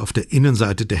 blieben sie auf der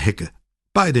Innenseite der Hecke,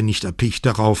 beide nicht erpicht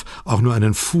darauf, auch nur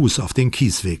einen Fuß auf den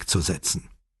Kiesweg zu setzen.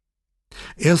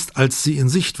 Erst als sie in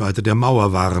Sichtweite der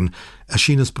Mauer waren,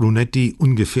 erschien es Brunetti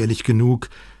ungefährlich genug,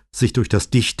 sich durch das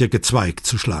dichte Gezweig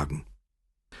zu schlagen.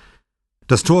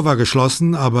 Das Tor war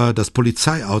geschlossen, aber das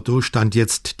Polizeiauto stand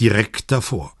jetzt direkt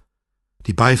davor.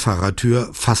 Die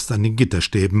Beifahrertür fast an den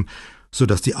Gitterstäben, so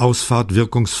dass die Ausfahrt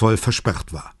wirkungsvoll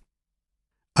versperrt war.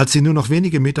 Als sie nur noch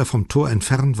wenige Meter vom Tor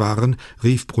entfernt waren,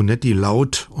 rief Brunetti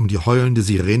laut, um die heulende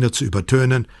Sirene zu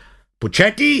übertönen: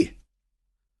 »Puccetti!«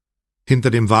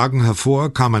 Hinter dem Wagen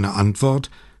hervor kam eine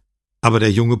Antwort, aber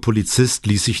der junge Polizist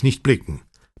ließ sich nicht blicken.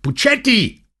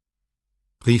 »Puccetti!«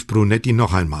 rief Brunetti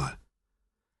noch einmal.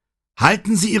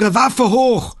 »Halten Sie Ihre Waffe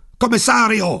hoch,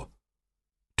 Kommissario!«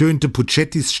 tönte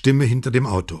Puccettis Stimme hinter dem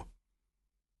Auto.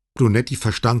 Brunetti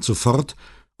verstand sofort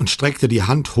und streckte die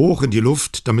Hand hoch in die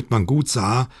Luft, damit man gut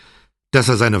sah, dass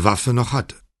er seine Waffe noch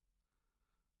hatte.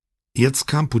 Jetzt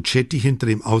kam Puccetti hinter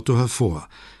dem Auto hervor,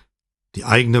 die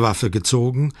eigene Waffe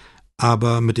gezogen,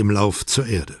 aber mit dem Lauf zur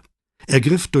Erde. Er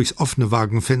griff durchs offene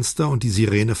Wagenfenster und die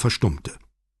Sirene verstummte.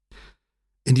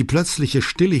 In die plötzliche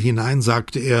Stille hinein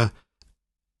sagte er: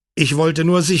 »Ich wollte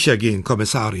nur sicher gehen,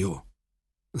 Kommissario.«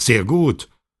 »Sehr gut«,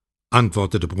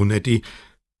 antwortete Brunetti,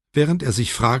 während er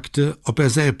sich fragte, ob er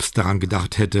selbst daran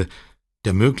gedacht hätte,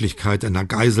 der Möglichkeit einer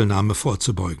Geiselnahme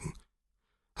vorzubeugen.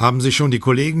 »Haben Sie schon die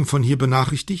Kollegen von hier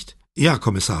benachrichtigt?« »Ja,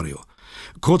 Kommissario.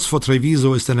 Kurz vor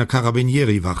Treviso ist eine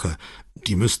Carabinieri-Wache.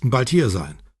 Die müssten bald hier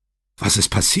sein.« »Was ist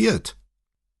passiert?«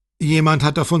 »Jemand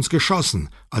hat auf uns geschossen,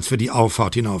 als wir die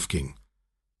Auffahrt hinaufgingen.«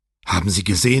 »Haben Sie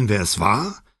gesehen, wer es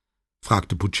war?«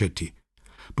 fragte Puccetti.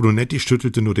 Brunetti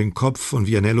schüttelte nur den Kopf und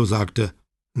Vianello sagte: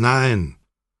 »Nein.«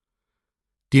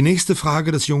 Die nächste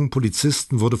Frage des jungen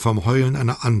Polizisten wurde vom Heulen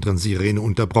einer anderen Sirene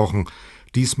unterbrochen,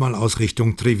 diesmal aus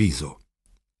Richtung Treviso.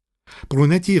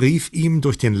 Brunetti rief ihm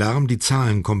durch den Lärm die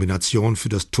Zahlenkombination für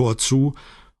das Tor zu,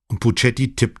 und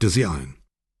Puccetti tippte sie ein.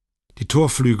 Die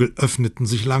Torflügel öffneten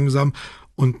sich langsam,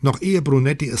 und noch ehe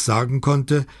Brunetti es sagen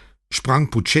konnte, sprang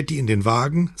Puccetti in den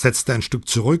Wagen, setzte ein Stück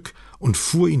zurück und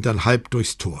fuhr ihn dann halb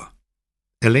durchs Tor.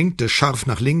 Er lenkte scharf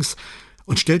nach links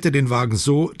und stellte den Wagen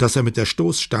so, dass er mit der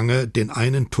Stoßstange den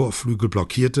einen Torflügel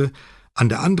blockierte, an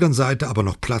der anderen Seite aber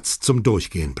noch Platz zum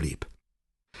Durchgehen blieb.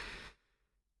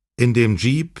 In dem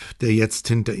Jeep, der jetzt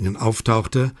hinter ihnen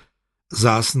auftauchte,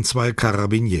 saßen 2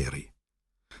 Carabinieri.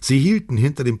 Sie hielten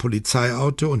hinter dem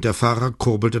Polizeiauto und der Fahrer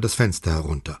kurbelte das Fenster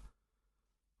herunter.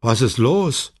 »Was ist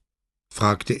los?«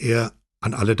 fragte er,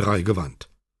 an alle 3 gewandt.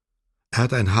 Er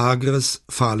hatte ein hageres,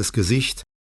 fahles Gesicht,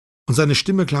 und seine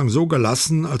Stimme klang so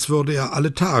gelassen, als würde er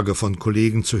alle Tage von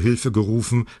Kollegen zu Hilfe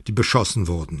gerufen, die beschossen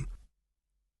wurden.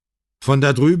 »Von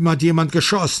da drüben hat jemand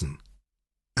geschossen«,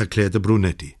 erklärte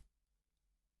Brunetti.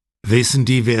 »Wissen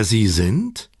die, wer Sie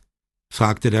sind?«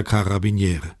 fragte der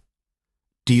Carabiniere.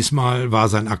 Diesmal war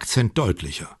sein Akzent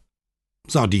deutlicher.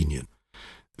 Sardinien.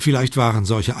 Vielleicht waren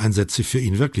solche Einsätze für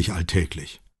ihn wirklich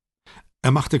alltäglich.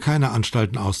 Er machte keine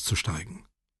Anstalten auszusteigen.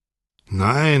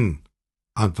 »Nein«,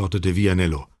 antwortete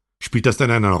Vianello. »Spielt das denn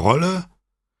eine Rolle?«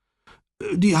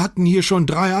 »Die hatten hier schon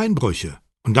 3 Einbrüche.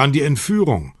 Und dann die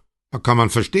Entführung. Da kann man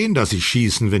verstehen, dass sie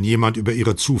schießen, wenn jemand über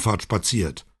ihre Zufahrt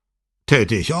spaziert.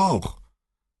 Täte ich auch.«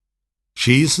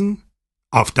 »Schießen?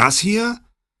 Auf das hier?«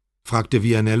 fragte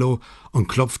Vianello und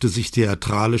klopfte sich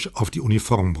theatralisch auf die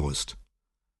Uniformbrust.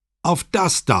 »Auf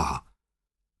das da«,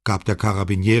 gab der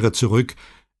Carabiniere zurück,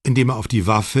 indem er auf die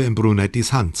Waffe in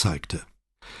Brunettis Hand zeigte.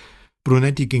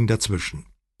 Brunetti ging dazwischen.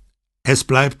 »Es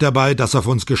bleibt dabei, dass auf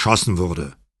uns geschossen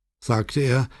wurde«, sagte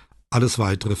er, alles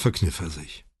Weitere verkniff er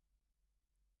sich.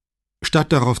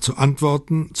 Statt darauf zu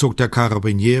antworten, zog der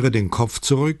Carabiniere den Kopf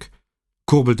zurück,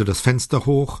 kurbelte das Fenster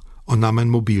hoch und nahm ein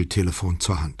Mobiltelefon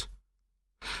zur Hand.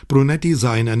 Brunetti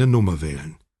sah ihn eine Nummer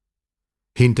wählen.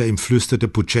 Hinter ihm flüsterte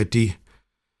Puccetti: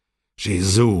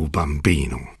 »Gesù,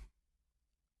 Bambino.«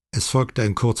 Es folgte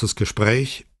ein kurzes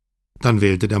Gespräch, dann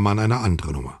wählte der Mann eine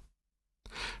andere Nummer.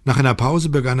 Nach einer Pause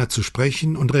begann er zu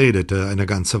sprechen und redete eine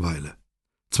ganze Weile.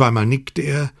 Zweimal nickte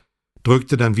er,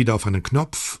 drückte dann wieder auf einen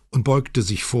Knopf und beugte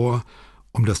sich vor,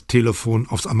 um das Telefon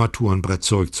aufs Armaturenbrett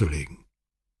zurückzulegen.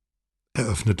 Er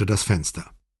öffnete das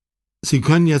Fenster. »Sie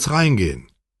können jetzt reingehen«,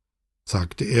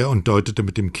 sagte er und deutete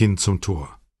mit dem Kinn zum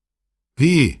Tor.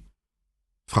 »Wie?«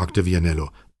 fragte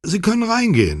Vianello. »Sie können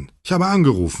reingehen. Ich habe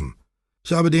angerufen.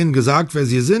 Ich habe denen gesagt, wer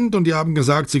Sie sind, und die haben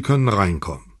gesagt, Sie können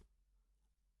reinkommen.«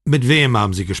 »Mit wem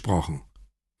haben Sie gesprochen?«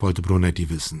 wollte Brunetti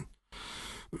wissen.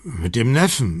 »Mit dem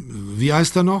Neffen. Wie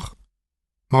heißt er noch?«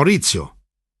 »Maurizio«,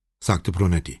 sagte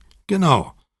Brunetti.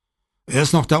 »Genau. Er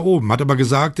ist noch da oben, hat aber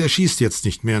gesagt, er schießt jetzt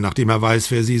nicht mehr, nachdem er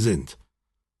weiß, wer Sie sind.«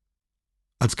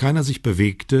 Als keiner sich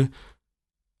bewegte,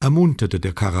 ermunterte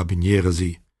der Carabiniere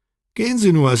sie. »Gehen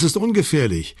Sie nur, es ist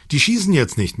ungefährlich. Die schießen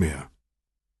jetzt nicht mehr.«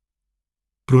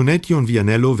 Brunetti und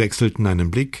Vianello wechselten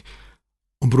einen Blick,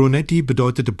 und Brunetti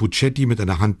bedeutete Puccetti mit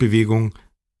einer Handbewegung,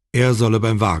 er solle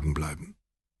beim Wagen bleiben.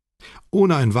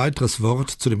 Ohne ein weiteres Wort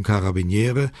zu dem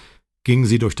Karabiniere gingen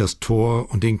sie durch das Tor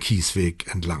und den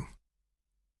Kiesweg entlang.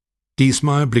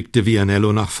 Diesmal blickte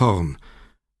Vianello nach vorn,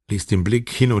 ließ den Blick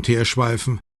hin und her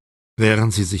schweifen,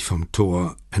 während sie sich vom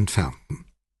Tor entfernten.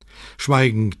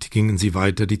 Schweigend gingen sie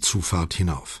weiter die Zufahrt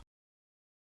hinauf.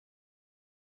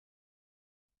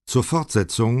 Zur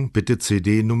Fortsetzung bitte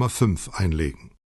CD Nummer 5 einlegen.